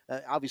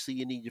 Obviously,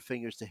 you need your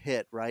fingers to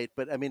hit, right?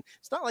 But, I mean,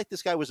 it's not like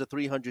this guy was a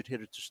 300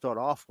 hitter to start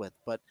off with.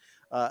 But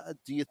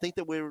do you think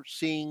that we're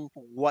seeing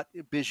what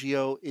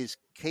Biggio is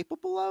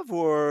capable of,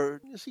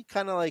 or is he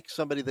kind of like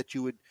somebody that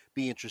you would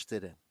be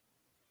interested in?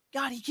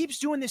 God, he keeps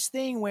doing this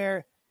thing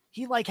where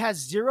he like has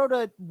 0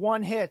 to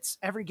 1 hits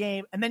every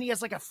game, and then he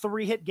has like a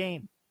 3-hit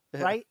game,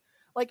 right?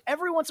 Like,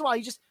 every once in a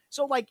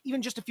while,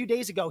 even just a few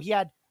days ago, he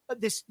had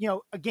this,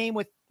 a game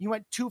with, he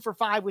went 2 for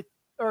 5 with,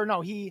 or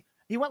no, he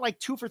went like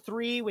 2 for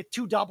 3 with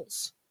 2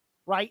 doubles,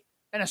 right?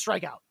 And a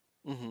strikeout.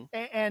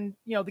 And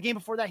the game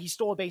before that, he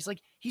stole a base.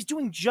 Like, he's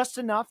doing just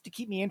enough to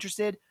keep me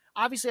interested.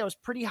 Obviously, I was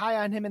pretty high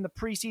on him in the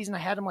preseason. I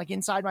had him like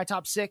inside my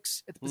top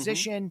 6 at the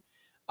position.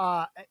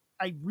 I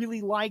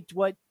really liked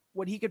what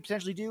he could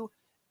potentially do.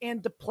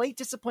 And the plate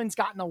discipline's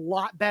gotten a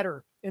lot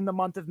better in the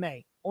month of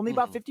May. Only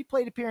about 50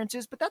 plate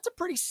appearances, but that's a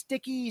pretty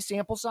sticky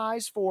sample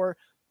size for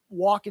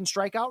walk and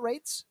strikeout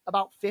rates,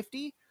 about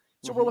 50.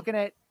 So we're looking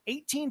at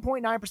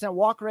 18.9%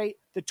 walk rate.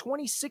 The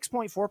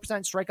 26.4%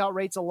 strikeout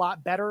rate's a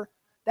lot better.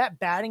 That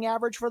batting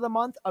average for the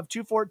month of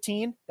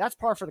 214, that's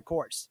par for the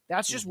course.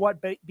 That's just what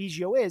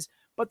Biggio is.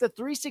 But the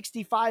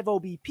 365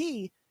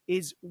 OBP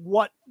is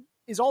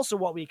also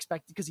what we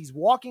expected, because he's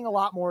walking a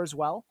lot more as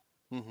well,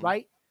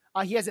 right?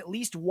 He has at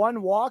least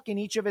 1 walk in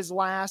each of his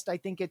last, I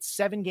think it's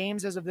 7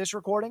 games as of this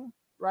recording,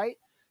 right?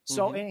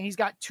 So, and he's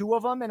got 2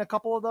 of them in a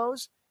couple of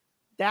those.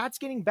 That's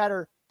getting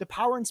better. The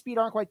power and speed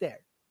aren't quite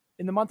there.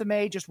 In the month of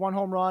May, just 1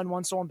 home run,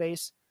 1 stolen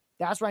base.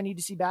 That's what I need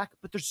to see back.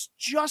 But there's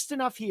just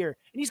enough here.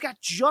 And he's got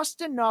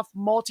just enough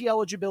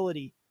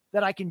multi-eligibility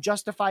that I can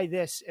justify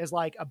this as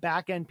like a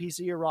back-end piece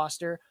of your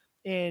roster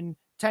in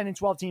 10 and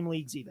 12 team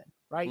leagues even,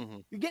 right?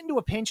 You're getting to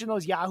a pinch in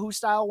those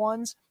Yahoo-style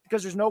ones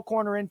because there's no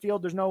corner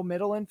infield, there's no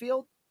middle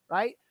infield,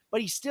 right?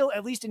 But he's still,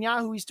 at least in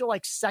Yahoo, he's still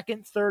like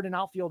 2nd, 3rd, and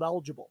outfield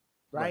eligible,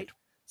 right?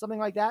 Something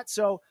like that.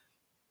 So,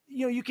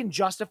 you can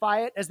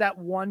justify it as that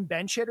 1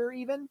 bench hitter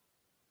even,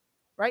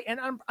 right? And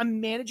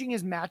I'm managing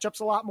his matchups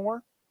a lot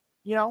more,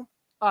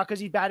 because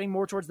he's batting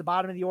more towards the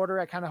bottom of the order.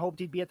 I kind of hoped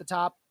he'd be at the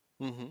top.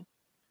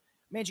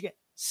 Managing it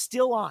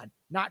still on,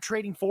 not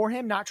trading for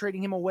him, not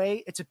trading him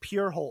away. It's a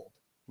pure hold.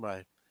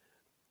 Right.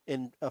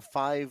 In a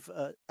 5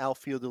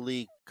 outfielder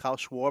league, Kyle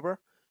Schwarber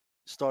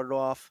started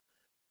off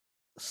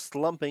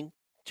slumping,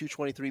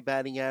 223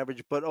 batting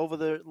average, but over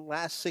the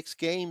last 6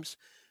 games,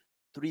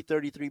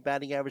 333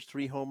 batting average,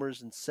 3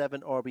 homers, and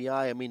 7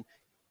 RBI. I mean,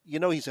 you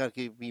know he's got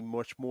to be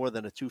much more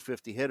than a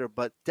 250 hitter,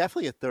 but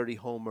definitely a 30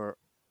 homer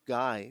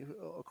guy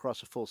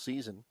across a full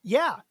season.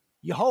 Yeah,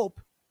 you hope,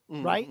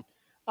 Mhm. right?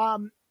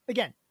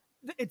 Again,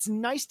 it's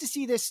nice to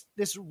see this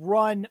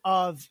run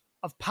of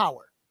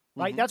power,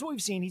 right? Mhm. That's what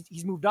we've seen.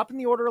 He's moved up in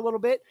the order a little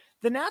bit.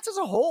 The Nats as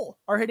a whole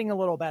are hitting a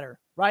little better,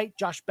 right?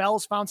 Josh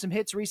Bell's found some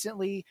hits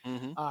recently.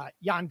 Mhm.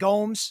 Jan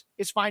Gomes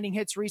is finding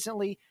hits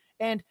recently.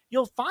 And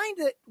you'll find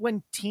that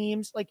when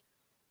teams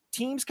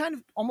kind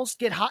of almost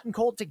get hot and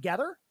cold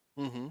together,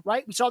 Mhm.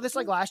 right? We saw this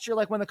like last year,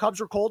 like when the Cubs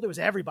were cold, it was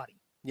everybody,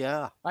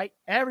 Yeah. right?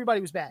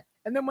 Everybody was bad.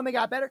 And then when they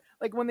got better,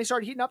 like when they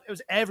started heating up, it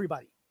was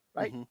everybody,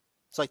 right? Mhm.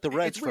 It's like the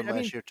Reds It's weird. from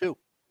last year too.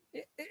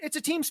 It's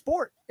a team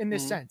sport in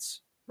this Mhm.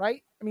 sense,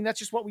 right? I mean, that's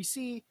just what we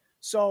see.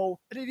 So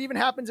it even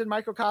happens in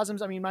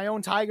microcosms. I mean, my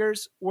own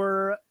Tigers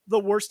were the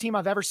worst team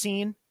I've ever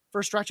seen for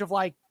a stretch of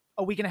like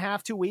a week and a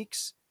half, 2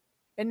 weeks.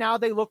 And now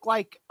they look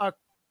like a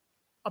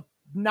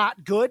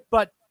not good,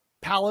 but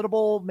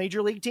palatable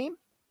major league team,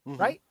 Mhm.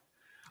 right?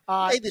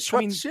 Hey, they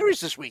swept the series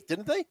this week,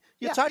 didn't they?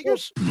 Your Yeah,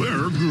 Tigers. You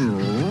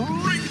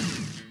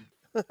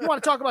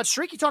want to talk about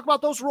streaky? Talk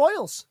about those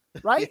Royals,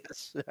 right?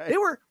 Yes. Right. They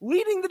were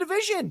leading the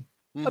division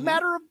a Mhm.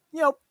 matter of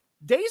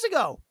days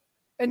ago,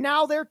 and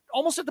now they're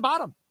almost at the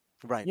bottom.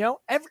 Right.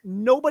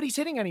 Nobody's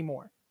hitting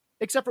anymore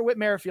except for Whit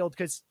Merrifield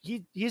because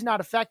he's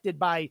not affected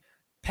by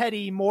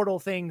petty mortal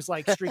things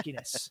like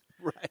streakiness.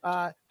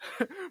 Right.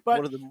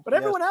 But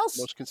everyone else,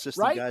 most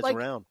consistent right? guys Like,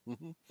 around.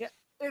 Mhm. yeah.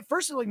 At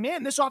first, like,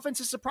 man, this offense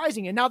is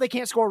surprising, and now they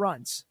can't score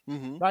runs,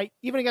 Mhm. right?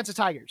 Even against the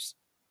Tigers,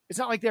 it's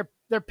not like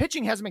their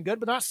pitching hasn't been good,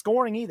 but they're not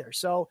scoring either.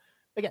 So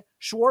again,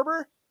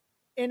 Schwarber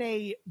in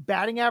a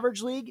batting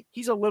average league,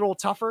 he's a little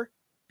tougher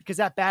because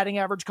that batting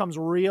average comes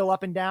real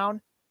up and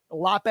down. A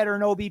lot better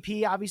in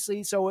OBP,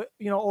 obviously. So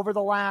over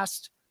the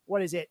last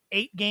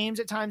 8 games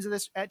at time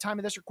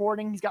of this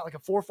recording, he's got like a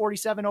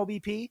 447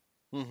 OBP,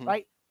 Mhm.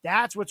 right?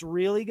 That's what's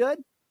really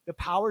good. The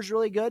power's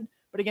really good.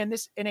 But again,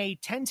 this in a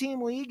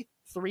 10-team league,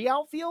 3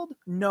 outfield?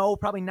 No,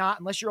 probably not,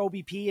 unless you're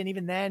OBP, and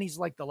even then, he's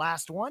like the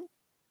last one.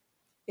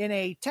 In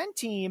a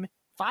 10-team,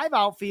 5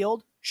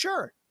 outfield,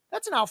 sure,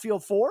 that's an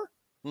outfield 4.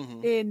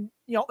 Mhm. In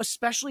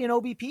especially in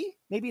OBP,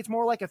 maybe it's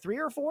more like a 3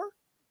 or 4.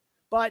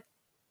 But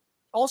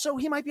also,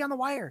 he might be on the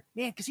wire,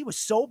 man, because he was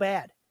so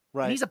bad.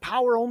 Right. And he's a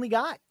power only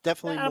guy.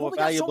 Definitely And I've more only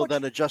got so valuable much-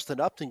 than a Justin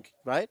Upton,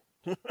 right?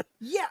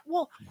 Yeah,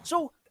 well,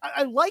 so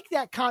I like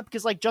that comp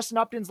because like Justin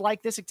Upton's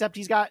like this, except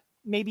he's got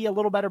maybe a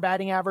little better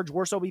batting average,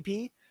 worse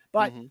OBP.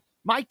 But Mhm.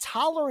 my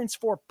tolerance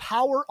for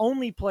power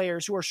only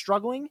players who are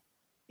struggling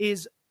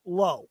is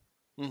low,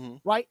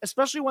 Mhm. right?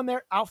 Especially when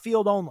they're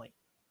outfield only,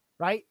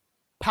 right?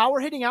 Power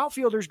hitting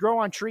outfielders grow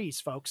on trees,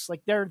 folks.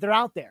 Like they're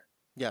out there,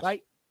 Yes.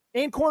 right?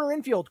 And corner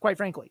infield, quite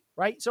frankly,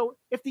 right? So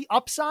if the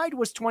upside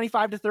was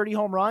 25 to 30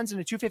 home runs and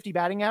a 250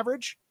 batting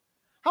average,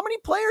 how many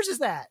players is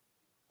that?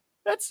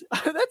 It's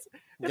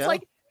Yeah.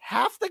 like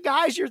half the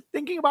guys you're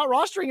thinking about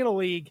rostering in a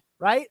league,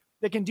 right?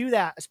 That can do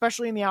that,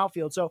 especially in the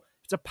outfield. So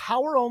it's a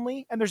power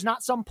only, and there's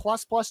not some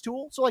plus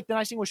tool. So like the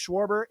nice thing with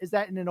Schwarber is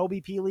that in an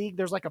OBP league,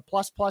 there's like a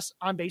plus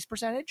on base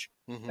percentage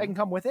Mhm. that can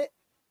come with it.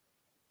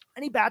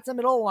 And he bats in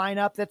the middle of the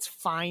lineup. That's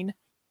fine,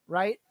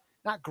 right?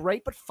 Not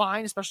great, but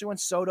fine, especially when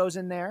Soto's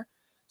in there.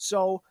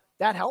 So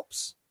that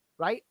helps,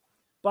 right?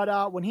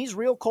 But when he's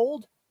real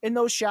cold in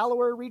those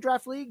shallower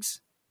redraft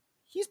leagues,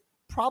 he's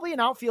probably an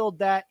outfield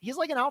that he's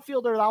like an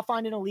outfielder that I'll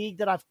find in a league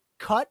that I've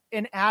cut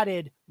and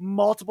added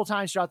multiple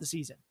times throughout the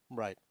season.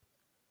 Right.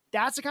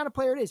 That's the kind of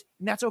player it is,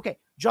 and that's okay.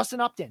 Justin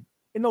Upton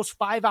in those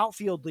 5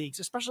 outfield leagues,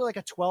 especially like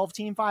a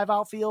 12-team 5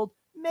 outfield,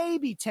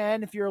 maybe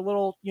 10 if you're a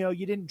little,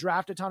 you didn't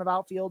draft a ton of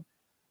outfield.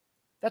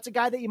 That's a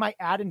guy that you might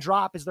add and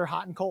drop as they're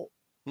hot and cold.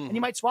 Mhm. And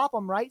you might swap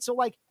them, right? So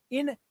like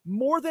in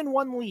more than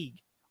one league,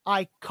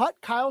 I cut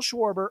Kyle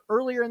Schwarber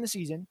earlier in the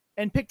season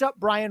and picked up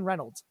Brian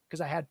Reynolds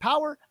because I had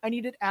power, I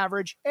needed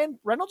average, and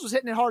Reynolds was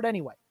hitting it hard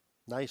anyway.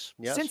 Nice.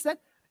 Yes. Since then,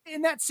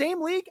 in that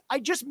same league, I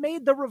just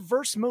made the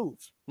reverse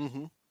move.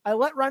 Mhm. I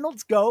let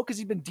Reynolds go because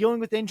he'd been dealing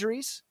with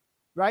injuries,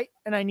 right?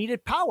 And I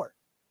needed power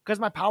because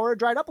my power had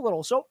dried up a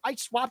little. So I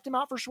swapped him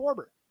out for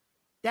Schwarber.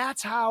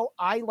 That's how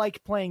I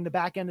like playing the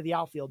back end of the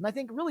outfield. And I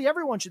think really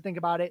everyone should think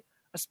about it,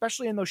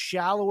 especially in those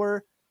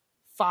shallower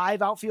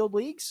 5 outfield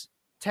leagues,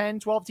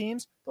 10, 12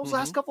 teams. Those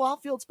last couple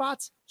outfield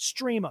spots,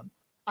 stream them.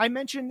 I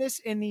mentioned this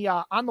in the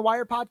On the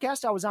Wire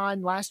podcast I was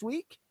on last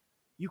week.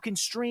 You can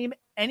stream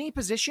any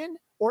position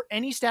or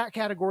any stat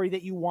category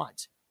that you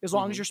want, as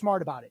long as you're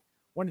smart about it.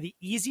 One of the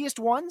easiest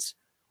ones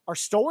are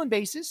stolen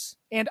bases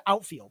and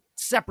outfield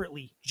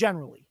separately,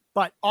 generally.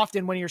 But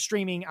often when you're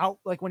streaming out,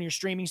 like when you're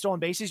streaming stolen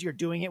bases, you're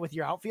doing it with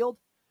your outfield.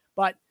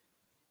 But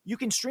you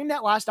can stream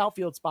that last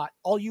outfield spot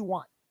all you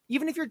want.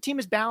 Even if your team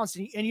is balanced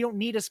and you don't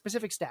need a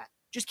specific stat,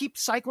 just keep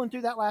cycling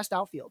through that last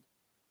outfield.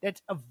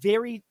 That's a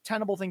very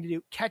tenable thing to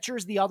do.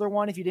 Catcher's the other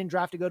one if you didn't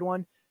draft a good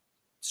one.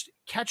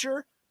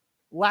 Catcher,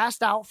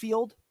 last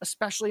outfield,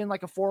 especially in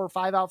like a 4 or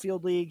 5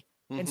 outfield league,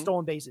 and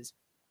stolen bases.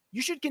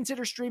 You should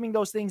consider streaming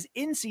those things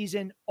in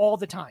season all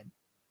the time.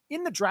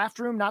 In the draft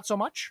room, not so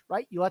much,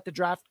 right? You let the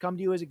draft come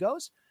to you as it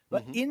goes.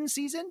 But in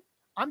season,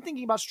 I'm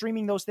thinking about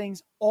streaming those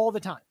things all the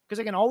time because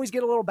I can always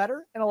get a little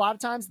better. And a lot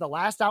of times the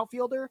last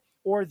outfielder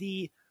or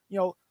the,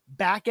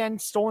 back end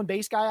stolen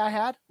base guy I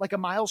had, like a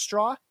Miles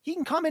Straw, he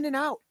can come in and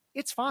out.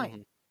 It's fine.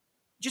 Mm-hmm.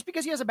 Just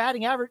because he has a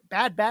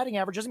bad batting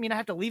average doesn't mean I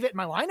have to leave it in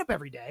my lineup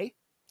every day.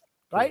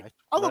 Right?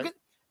 I'll look at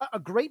a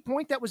great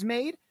point that was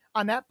made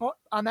on that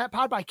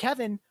pod by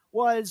Kevin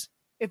was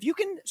if you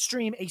can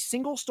stream a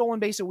single stolen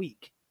base a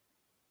week,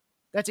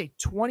 that's a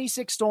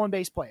 26 stolen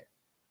base player.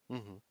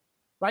 Mm-hmm.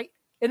 Right?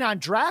 And on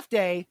draft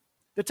day,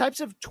 the types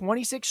of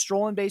 26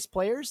 stolen base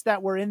players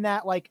that were in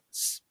that like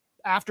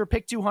after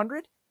pick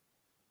 200,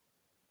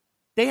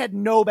 they had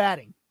no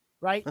batting,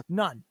 right?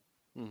 None.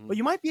 Mm-hmm. But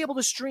you might be able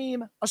to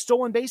stream a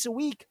stolen base a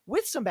week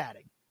with some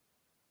batting.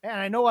 And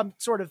I know I'm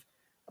sort of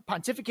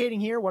pontificating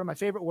here, one of my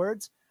favorite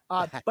words,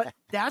 but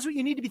that's what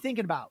you need to be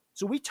thinking about.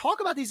 So we talk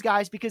about these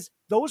guys because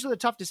those are the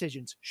tough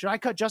decisions. Should I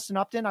cut Justin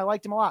Upton? I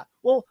liked him a lot.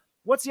 Well,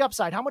 what's the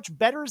upside? How much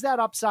better is that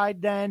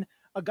upside than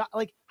a guy?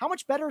 Like, how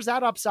much better is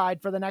that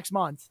upside for the next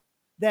month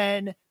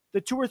than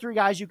the 2 or 3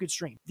 guys you could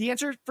stream? The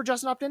answer for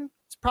Justin Upton,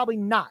 it's probably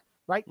not,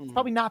 right? It's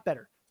probably not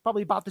better. It's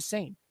probably about the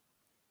same,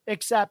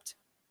 except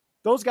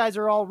those guys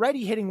are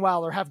already hitting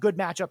well or have good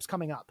matchups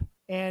coming up.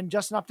 And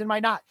Justin Upton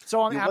might not.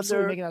 So I'm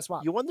absolutely making that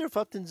swap. You wonder if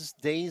Upton's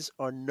days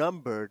are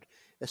numbered,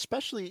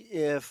 especially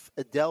if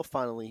Adele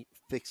finally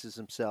fixes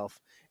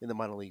himself in the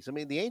minor leagues. I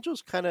mean, the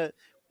Angels kind of,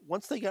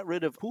 once they got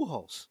rid of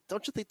Pujols,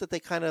 don't you think that they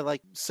kind of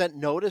like sent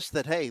notice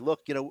that, hey, look,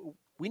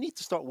 we need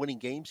to start winning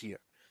games here,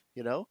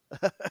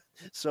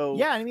 So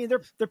yeah, I mean,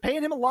 they're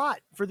paying him a lot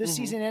for this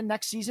season and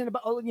next season,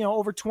 about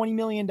over $20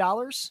 million,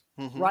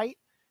 right?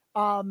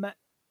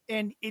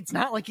 And it's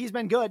not like he's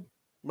been good,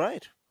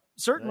 right?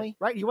 Certainly,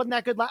 right? He wasn't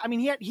that good. I mean,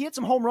 he had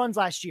some home runs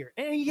last year,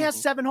 and he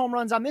has 7 home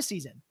runs on this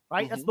season,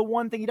 right? That's the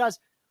one thing he does.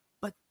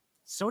 But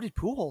so did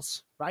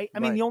Pujols, right? I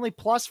mean, the only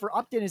plus for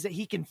Upton is that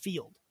he can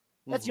field.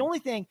 That's the only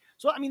thing.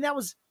 So, I mean,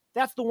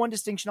 that's the one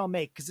distinction I'll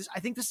make because I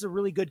think this is a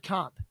really good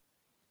comp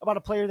about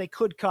a player they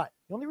could cut.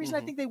 The only reason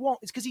I think they won't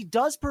is because he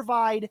does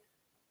provide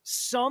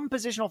some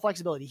positional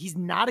flexibility. He's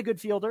not a good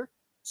fielder,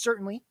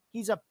 certainly.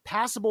 He's a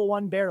passable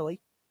one,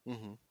 barely,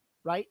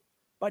 right?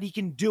 But he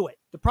can do it.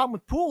 The problem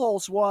with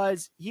Pujols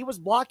was he was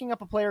blocking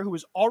up a player who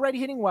was already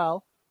hitting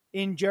well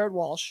in Jared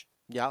Walsh.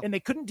 Yeah. And they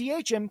couldn't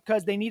DH him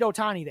because they need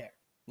Ohtani there.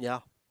 Yeah.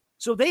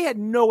 So they had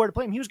nowhere to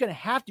play him. He was going to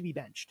have to be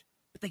benched.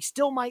 But they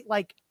still might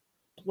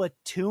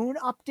platoon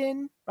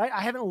Upton, right?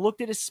 I haven't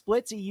looked at his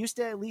splits. He used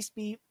to at least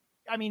be,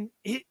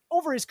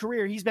 over his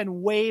career, he's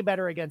been way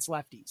better against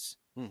lefties.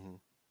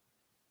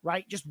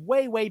 Right? Just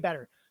way, way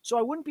better. So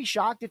I wouldn't be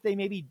shocked if they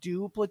maybe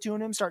do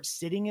platoon him, start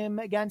sitting him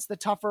against the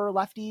tougher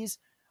lefties.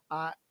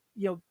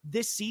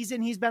 This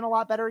season he's been a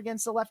lot better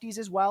against the lefties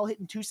as well,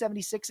 hitting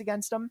 276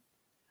 against them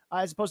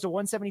as opposed to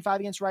 175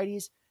 against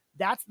righties.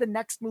 That's the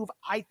next move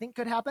I think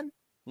could happen.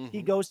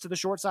 He goes to the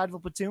short side of a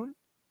platoon.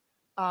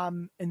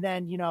 And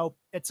then,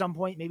 at some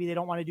point, maybe they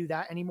don't want to do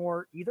that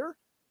anymore either.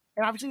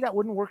 And obviously that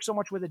wouldn't work so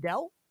much with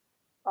Adele.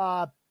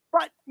 But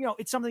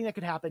it's something that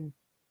could happen.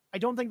 I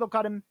don't think they'll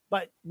cut him,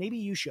 but maybe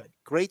you should.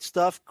 Great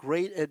stuff.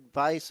 Great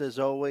advice, as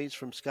always,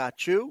 from Scott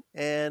Chu.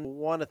 And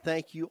want to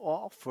thank you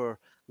all for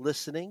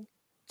listening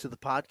to the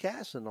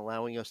podcast and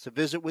allowing us to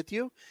visit with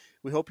you.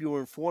 We hope you were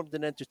informed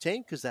and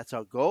entertained because that's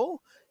our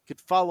goal. You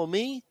could follow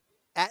me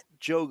at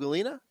Joe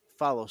Galena.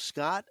 Follow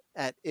Scott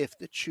at If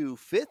the Chew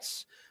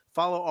Fits.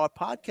 Follow our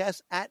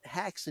podcast at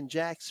Hacks and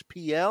Jacks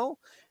PL.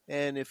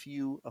 And if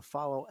you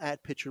follow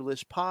at Pitcher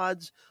List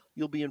Pods,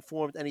 you'll be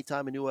informed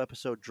anytime a new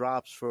episode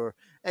drops for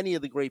any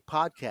of the great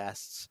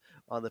podcasts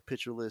on the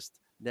Pitcher List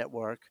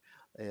Network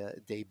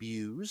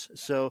debuts.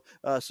 So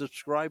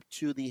subscribe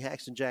to the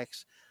Hacks and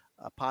Jacks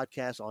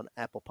podcast on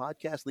Apple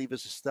Podcasts. Leave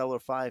us a stellar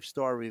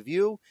 5-star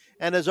review.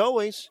 And as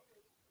always,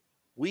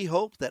 we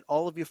hope that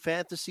all of your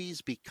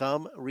fantasies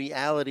become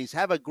realities.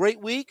 Have a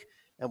great week,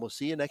 and we'll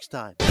see you next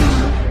time.